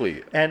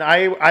 Exactly. And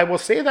I will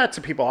say that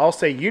to people. I'll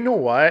say, you know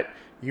what?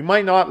 You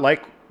might not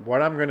like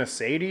what I'm going to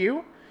say to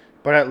you,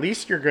 but at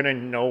least you're going to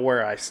know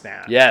where I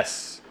stand.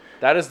 Yes.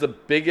 That is the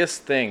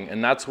biggest thing.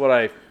 And that's what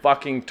I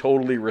fucking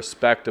totally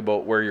respect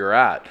about where you're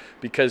at.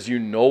 Because you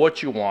know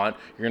what you want.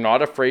 You're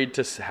not afraid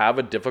to have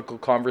a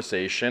difficult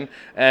conversation.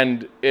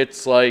 And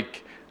it's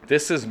like,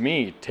 this is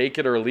me. Take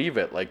it or leave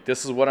it. Like,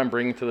 this is what I'm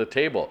bringing to the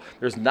table.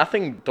 There's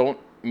nothing, don't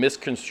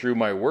misconstrue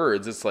my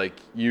words. It's like,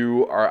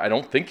 I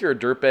don't think you're a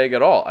dirtbag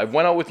at all. I've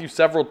went out with you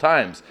several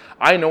times.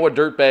 I know a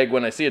dirtbag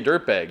when I see a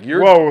dirtbag.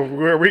 Whoa,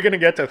 are we going to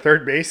get to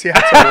third base yet?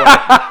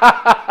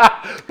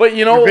 But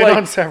you know, we've been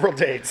on several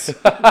dates.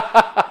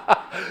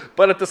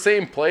 But at the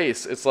same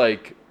place, it's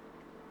like,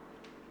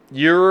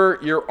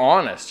 you're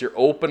honest. You're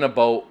open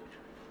about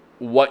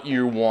what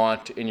you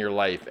want in your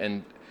life,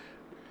 and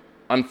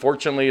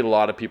unfortunately, a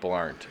lot of people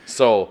aren't.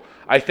 So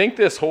I think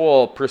this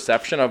whole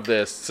perception of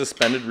this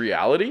suspended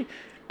reality,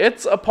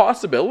 it's a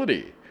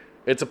possibility.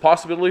 It's a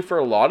possibility for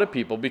a lot of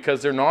people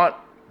because they're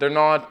not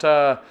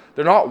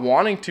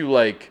wanting to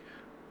like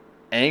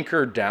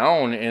anchor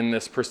down in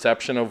this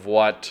perception of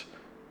what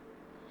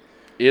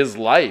is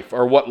life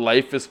or what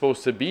life is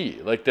supposed to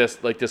be. Like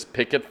this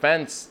picket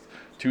fence,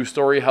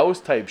 2-story house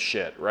type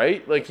shit,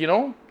 right? Like, you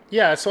know?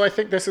 Yeah, so I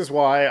think this is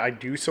why I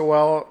do so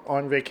well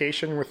on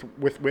vacation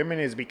with women,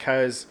 is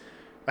because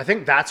I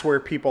think that's where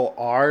people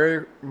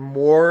are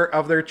more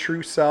of their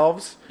true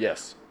selves.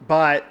 Yes.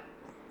 But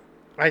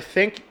I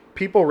think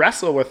people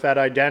wrestle with that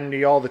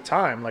identity all the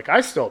time. Like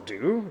I still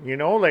do, you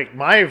know, like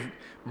my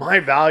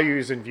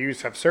values and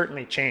views have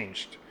certainly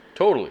changed.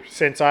 Totally.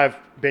 Since I've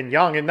been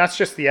young, and that's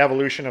just the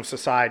evolution of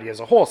society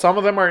as a whole. Some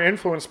of them are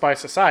influenced by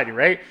society,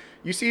 right?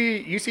 You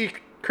see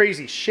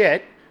crazy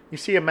shit. You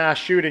see a mass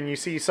shooting, you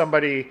see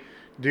somebody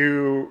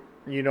do,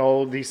 you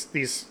know,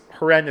 these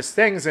horrendous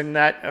things, and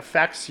that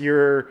affects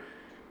your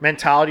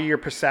mentality, your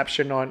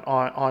perception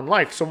on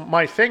life. So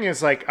my thing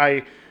is like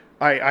I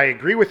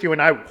agree with you, and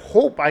I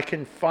hope I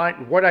can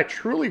find what I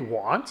truly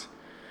want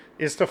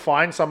is to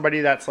find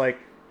somebody that's like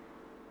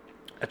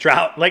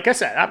like I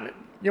said,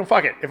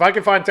 fuck it. If I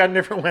can find 10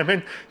 different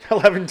women,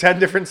 10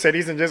 different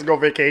cities, and just go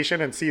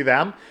vacation and see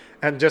them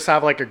and just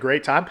have like a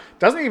great time,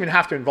 doesn't even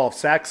have to involve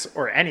sex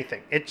or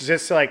anything. It's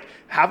just like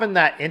having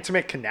that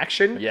intimate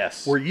connection.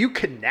 Yes. Where you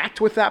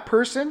connect with that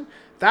person.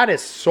 That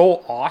is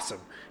so awesome.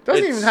 It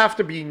doesn't even have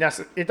to be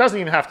it doesn't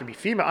even have to be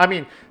female. I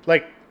mean,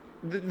 like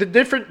the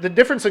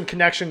difference in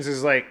connections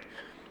is like,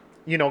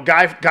 you know,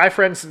 guy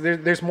friends,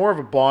 there's more of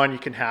a bond you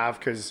can have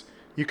because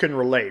you can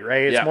relate,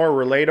 right? It's more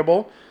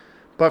relatable.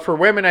 But for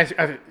women,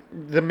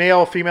 the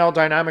male-female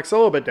dynamic's a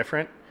little bit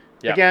different.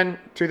 Yep. Again,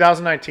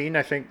 2019,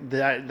 I think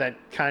that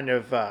kind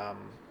of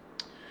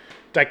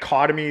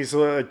dichotomy is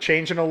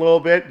changing a little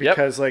bit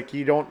because like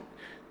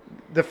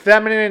the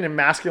feminine and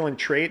masculine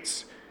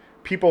traits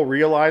people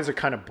realize are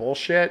kind of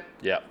bullshit.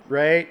 Yeah.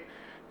 Right.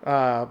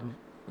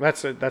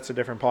 That's a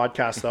different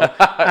podcast though.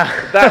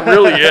 That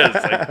really is.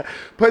 Like...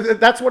 But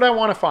that's what I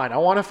want to find. I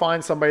want to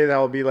find somebody that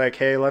will be like,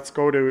 hey, let's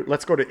go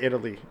to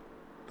Italy.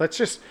 Let's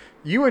just,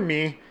 you and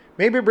me.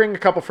 Maybe bring a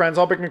couple friends.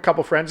 I'll bring a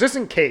couple friends just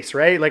in case,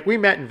 right? Like we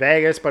met in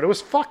Vegas, but it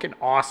was fucking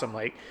awesome.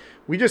 Like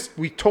we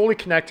totally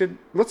connected.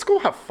 Let's go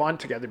have fun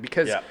together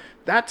because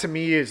that to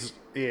me is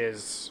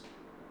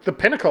the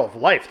pinnacle of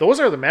life. Those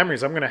are the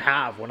memories I'm going to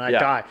have when I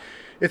die.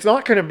 It's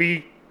not going to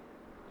be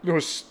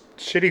those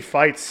shitty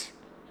fights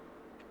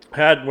I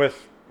had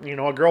with, you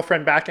know, a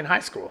girlfriend back in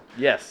high school.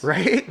 Yes.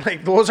 Right?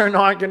 Like those are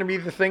not going to be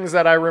the things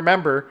that I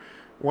remember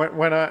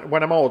when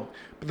I'm old.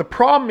 But the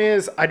problem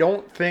is I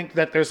don't think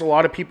that there's a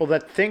lot of people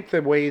that think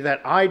the way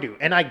that I do.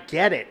 And I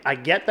get it. I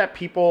get that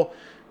people,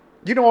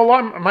 you know, a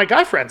lot of my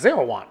guy friends,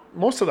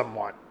 most of them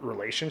want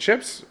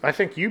relationships. I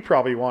think you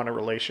probably want a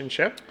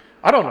relationship.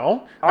 I don't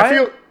know.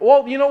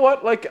 Well, you know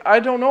what? Like, I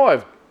don't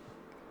know.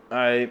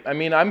 I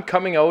mean, I'm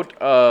coming out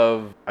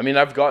of,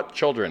 I've got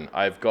children.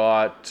 I've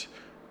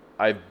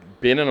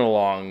been in a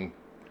long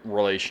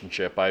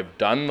relationship. I've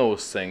done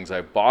those things.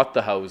 I've bought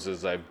the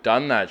houses. I've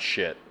done that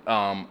shit.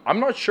 I'm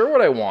not sure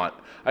what I want.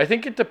 I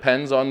think it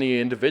depends on the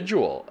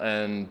individual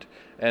and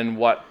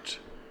what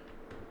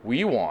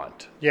we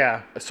want.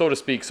 Yeah. So to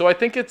speak. So I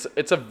think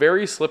it's a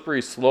very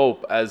slippery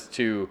slope as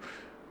to,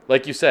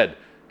 like you said,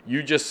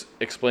 you just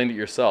explained it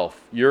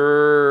yourself.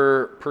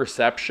 Your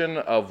perception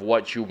of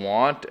what you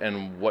want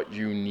and what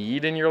you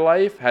need in your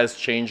life has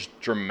changed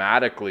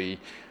dramatically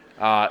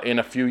in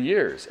a few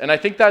years. And I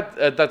think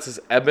that's this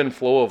ebb and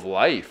flow of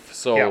life.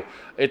 So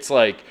it's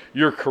like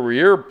your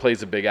career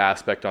plays a big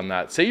aspect on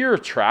that. Say you're a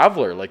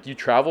traveler, like you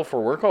travel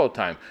for work all the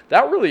time.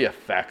 That really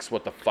affects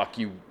what the fuck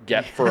you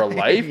get for a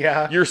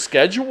life. Your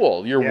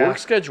schedule, your work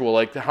schedule.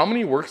 Like how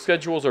many work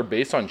schedules are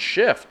based on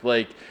shift?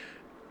 Like,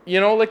 you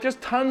know, like there's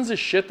tons of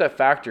shit that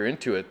factor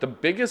into it. The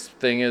biggest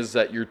thing is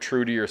that you're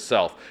true to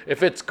yourself.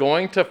 If it's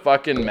going to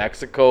fucking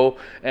Mexico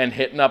and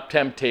hitting up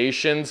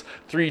Temptations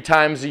 3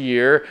 times a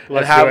year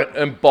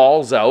and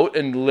balls out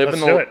and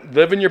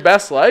living your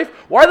best life,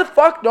 why the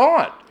fuck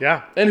not?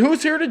 Yeah. And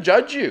who's here to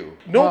judge you?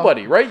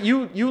 Nobody, right?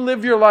 You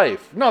live your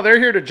life. No, they're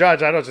here to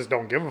judge. I just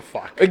don't give a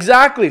fuck.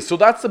 Exactly. So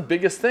that's the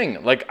biggest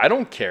thing. Like, I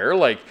don't care.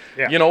 Like,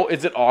 you know,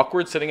 is it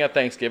awkward sitting at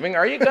Thanksgiving?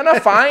 Are you going to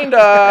find,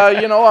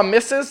 a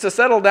missus to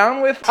settle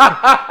down with?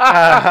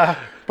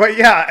 But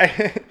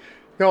yeah,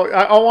 no,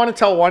 I want to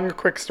tell one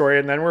quick story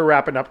and then we're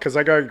wrapping up because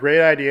I got a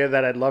great idea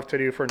that I'd love to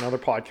do for another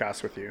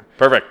podcast with you.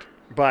 Perfect.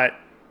 But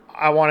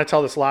I want to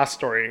tell this last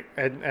story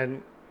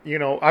and you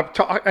know,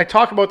 I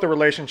talk about the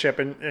relationship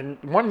and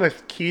one of the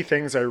key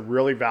things I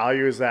really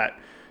value is that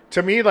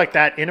to me, like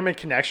that intimate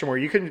connection where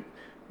you can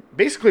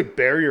basically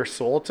bare your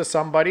soul to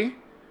somebody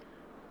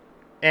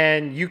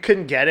and you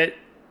can get it.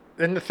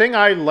 And the thing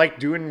I like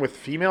doing with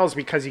females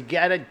because you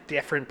get a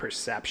different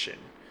perception.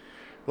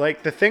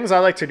 Like the things I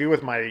like to do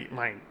with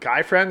my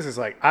guy friends is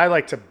like I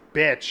like to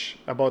bitch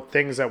about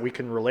things that we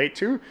can relate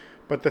to,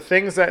 but the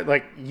things that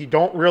like you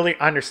don't really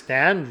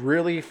understand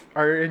really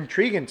are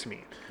intriguing to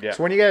me. Yeah.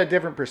 So when you get a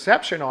different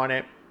perception on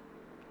it,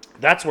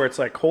 that's where it's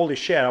like, holy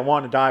shit, I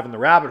want to dive in the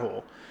rabbit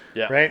hole.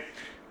 Yeah. Right.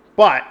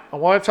 But I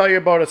want to tell you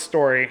about a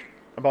story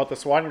about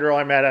this one girl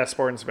I met at a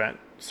sporting event.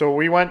 So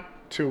we went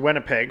to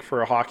Winnipeg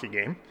for a hockey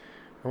game,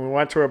 and we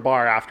went to a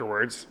bar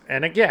afterwards.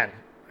 And again,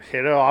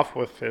 hit it off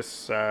with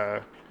this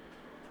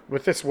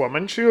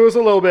woman. She was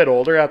a little bit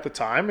older at the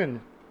time,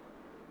 and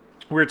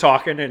we were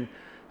talking. And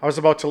I was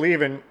about to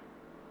leave, and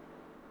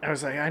I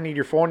was like, I need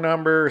your phone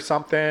number or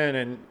something.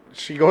 And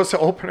she goes to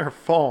open her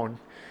phone,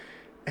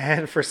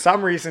 and for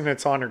some reason,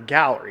 it's on her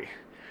gallery.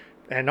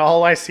 And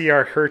all I see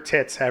are her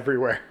tits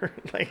everywhere.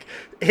 Like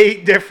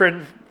 8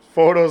 different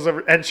photos of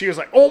her. And she was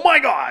like, oh my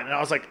God. And I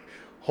was like,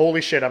 holy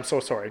shit, I'm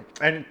so sorry.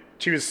 And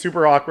she was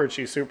super awkward.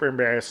 She's super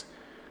embarrassed.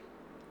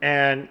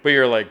 And But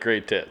you're like,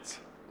 great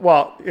tits.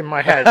 well, in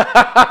my head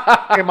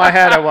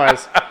I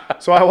was.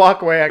 So I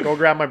walk away. I go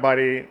grab my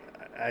buddy.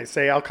 I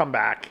say, I'll come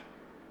back.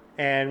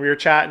 And we were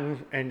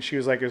chatting. And she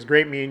was like, it was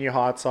great meeting you,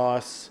 Hot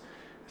Sauce.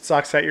 It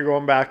sucks that you're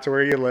going back to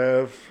where you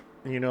live,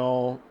 you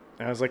know.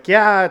 And I was like,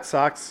 yeah, it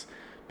sucks.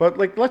 But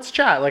like, let's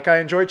chat. Like, I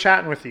enjoy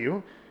chatting with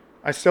you.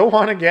 I still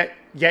want to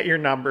get your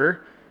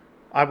number.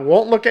 I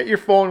won't look at your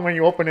phone when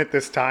you open it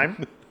this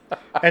time.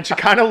 And she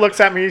kind of looks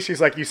at me.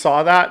 She's like, you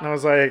saw that? And I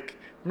was like,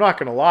 I'm not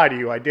going to lie to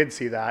you. I did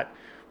see that.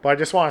 But I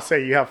just want to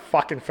say you have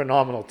fucking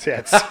phenomenal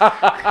tits.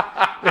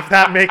 if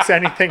that makes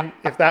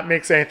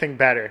anything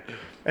better.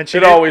 And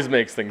It always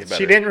makes things better.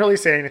 She didn't really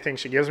say anything.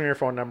 She gives me her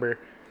phone number.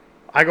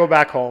 I go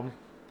back home.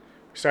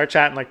 We start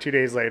chatting like 2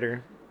 days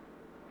later.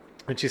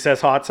 And she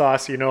says, Hot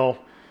Sauce, you know,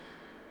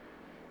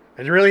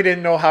 I really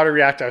didn't know how to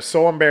react. I was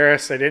so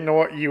embarrassed. I didn't know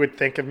what you would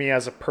think of me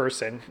as a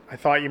person. I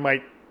thought you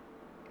might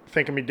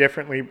think of me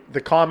differently.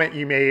 The comment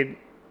you made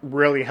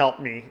really helped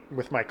me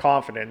with my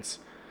confidence.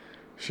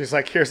 She's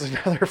like, here's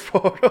another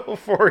photo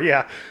for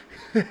you.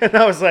 And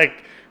I was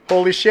like,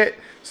 holy shit.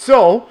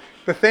 So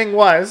the thing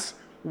was,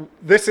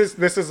 this is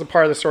the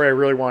part of the story I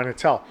really wanted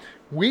to tell.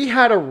 We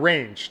had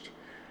arranged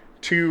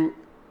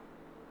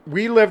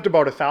we lived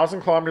about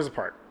 1,000 kilometers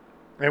apart.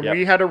 And Yep.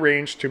 we had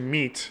arranged to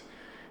meet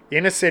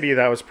in a city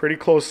that was pretty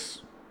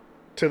close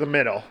to the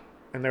middle.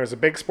 And there was a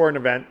big sporting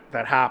event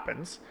that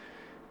happens.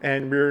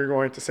 And we were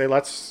going to say,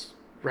 let's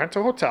rent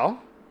a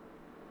hotel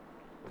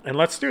and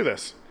let's do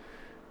this.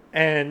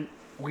 And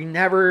we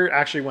never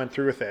actually went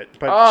through with it.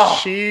 But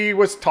she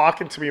was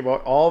talking to me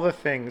about all the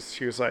things.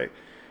 She was like,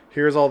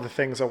 here's all the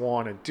things I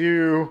want to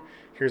do.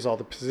 Here's all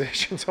the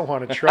positions I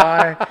want to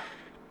try.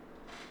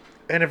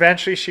 And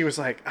eventually she was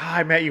like,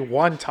 I met you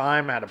one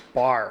time at a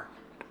bar.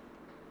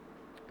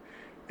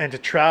 And to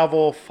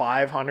travel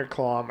 500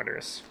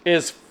 kilometers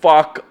Is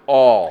fuck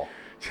all.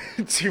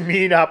 to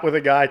meet up with a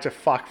guy to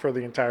fuck for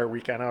the entire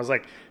weekend. I was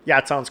like, yeah,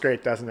 it sounds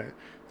great, doesn't it?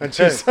 And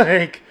she's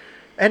like,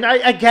 and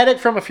I get it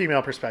from a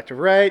female perspective,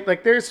 right?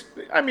 Like there's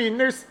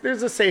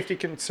a safety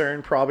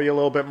concern probably a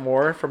little bit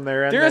more from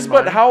their end. There is,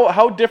 but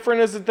how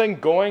different is it than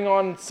going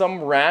on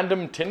some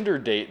random Tinder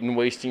date and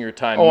wasting your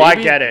time? Oh, I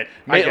get it.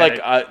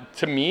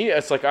 To me,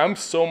 it's like I'm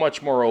so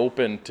much more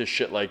open to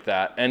shit like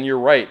that. And you're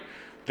right.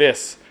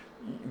 This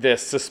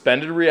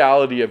suspended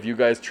reality of you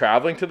guys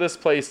traveling to this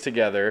place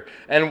together,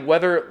 and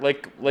whether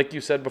like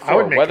you said before, I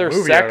would make whether a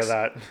movie sex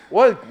out of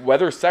that.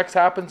 whether sex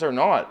happens or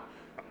not.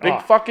 Big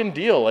fucking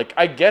deal. Like,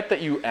 I get that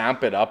you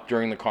amp it up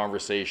during the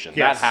conversation.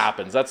 Yes. That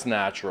happens. That's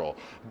natural.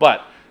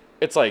 But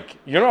it's like,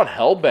 you're not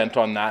hell-bent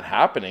on that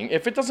happening.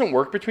 If it doesn't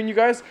work between you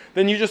guys,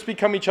 then you just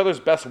become each other's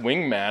best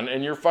wingman,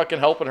 and you're fucking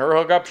helping her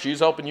hook up, she's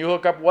helping you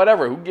hook up,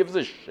 whatever. Who gives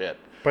a shit?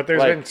 But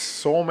there's been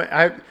so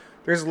many.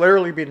 There's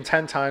literally been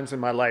 10 times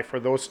in my life where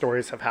those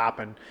stories have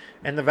happened.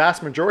 And the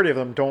vast majority of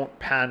them don't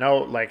pan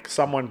out, like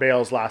someone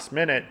bails last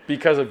minute.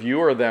 Because of you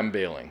or them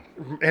bailing?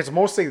 It's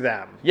mostly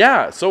them.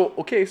 Yeah, so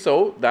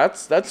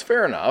that's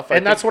fair enough.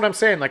 And that's what I'm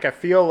saying. Like, I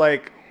feel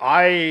like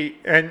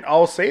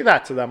I'll say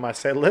that to them. I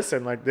say,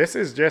 listen, like, this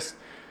is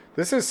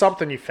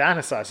something you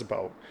fantasize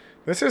about.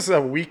 This is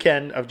a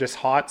weekend of just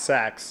hot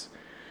sex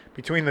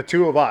between the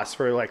two of us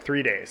for like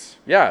 3 days.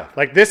 Yeah.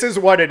 Like, this is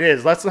what it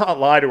is. Let's not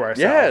lie to ourselves.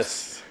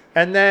 Yes.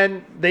 And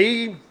then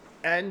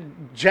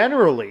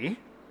generally,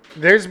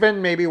 there's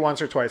been maybe once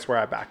or twice where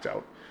I backed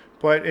out.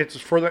 But it's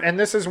and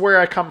this is where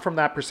I come from,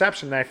 that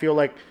perception that I feel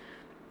like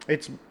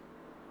it's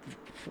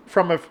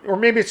or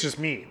maybe it's just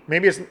me.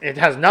 Maybe it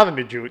has nothing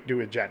to do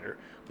with gender.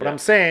 But I'm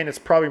saying it's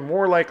probably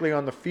more likely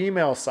on the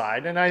female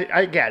side. And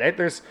I get it.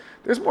 There's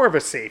more of a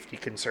safety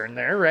concern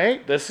there,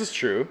 right? This is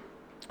true.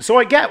 So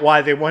I get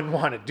why they wouldn't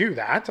want to do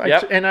that.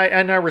 Yep. And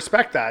I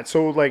respect that.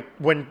 So like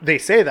when they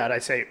say that, I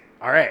say,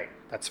 all right,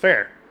 that's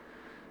fair.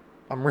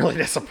 I'm really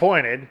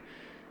disappointed,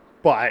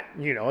 but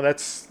you know,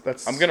 that's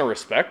I'm going to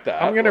respect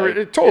that. I'm going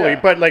to totally,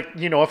 but like,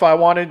 you know, if I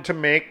wanted to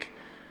make,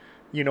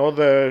 you know,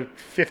 the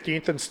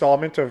 15th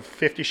installment of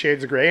 50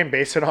 Shades of Grey and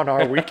base it on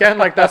our weekend,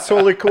 like that's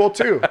totally cool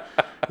too.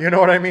 You know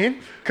what I mean?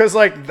 Cuz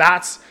like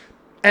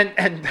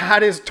And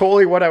that is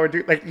totally what I would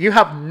do. Like, you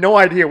have no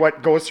idea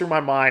what goes through my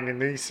mind in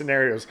these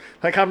scenarios.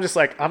 Like, I'm just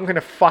like, I'm going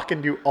to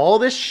fucking do all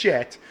this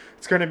shit.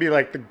 It's going to be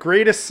like the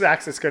greatest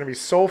sex. It's going to be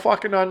so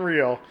fucking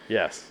unreal.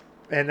 Yes.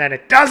 And then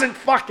it doesn't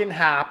fucking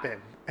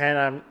happen.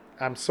 And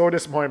I'm so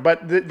disappointed.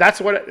 But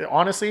that's what,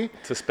 honestly,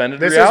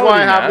 Suspended this reality, is why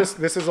I have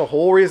man. this is the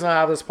whole reason I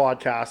have this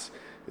podcast,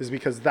 is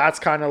because that's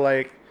kind of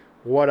like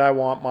what I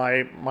want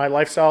my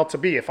lifestyle to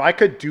be. If I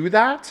could do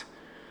that,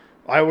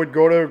 I would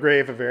go to a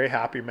grave a very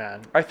happy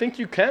man. I think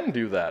you can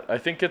do that. I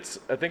think it's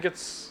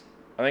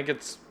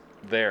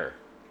there.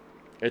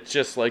 It's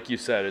just like you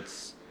said,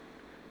 it's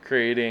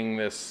creating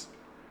this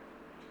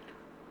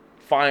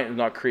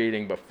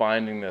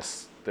finding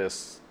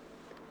this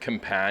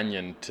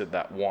companion to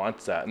that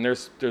wants that. And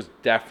there's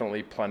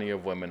definitely plenty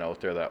of women out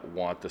there that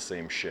want the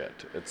same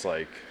shit. It's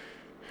like,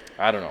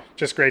 I don't know.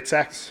 Just great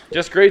sex.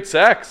 Just great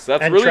sex.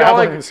 That's And really all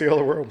traveling and see all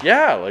the world.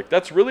 Yeah, like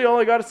that's really all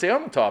I got to say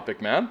on the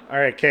topic, man. All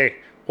right, okay.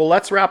 Well,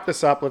 let's wrap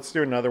this up. Let's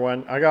do another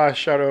one. I got to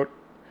shout out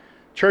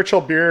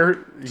Churchill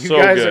Beer. You So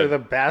guys good. are the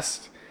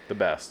best, The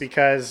best.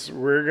 because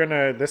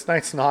this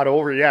night's not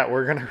over yet.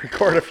 We're going to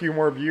record a few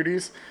more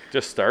beauties.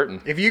 Just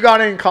starting. If you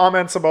got any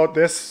comments about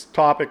this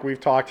topic we've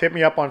talked, hit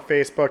me up on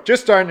Facebook.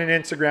 Just started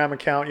an Instagram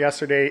account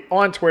yesterday,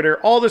 on Twitter,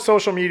 all the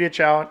social media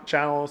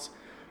channels,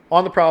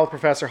 On the Prowl with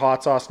Professor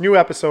Hot Sauce. New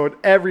episode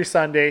every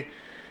Sunday,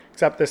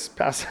 except this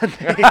past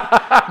Sunday.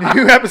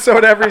 New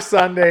episode every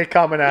Sunday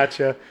coming at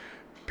you.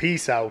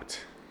 Peace out.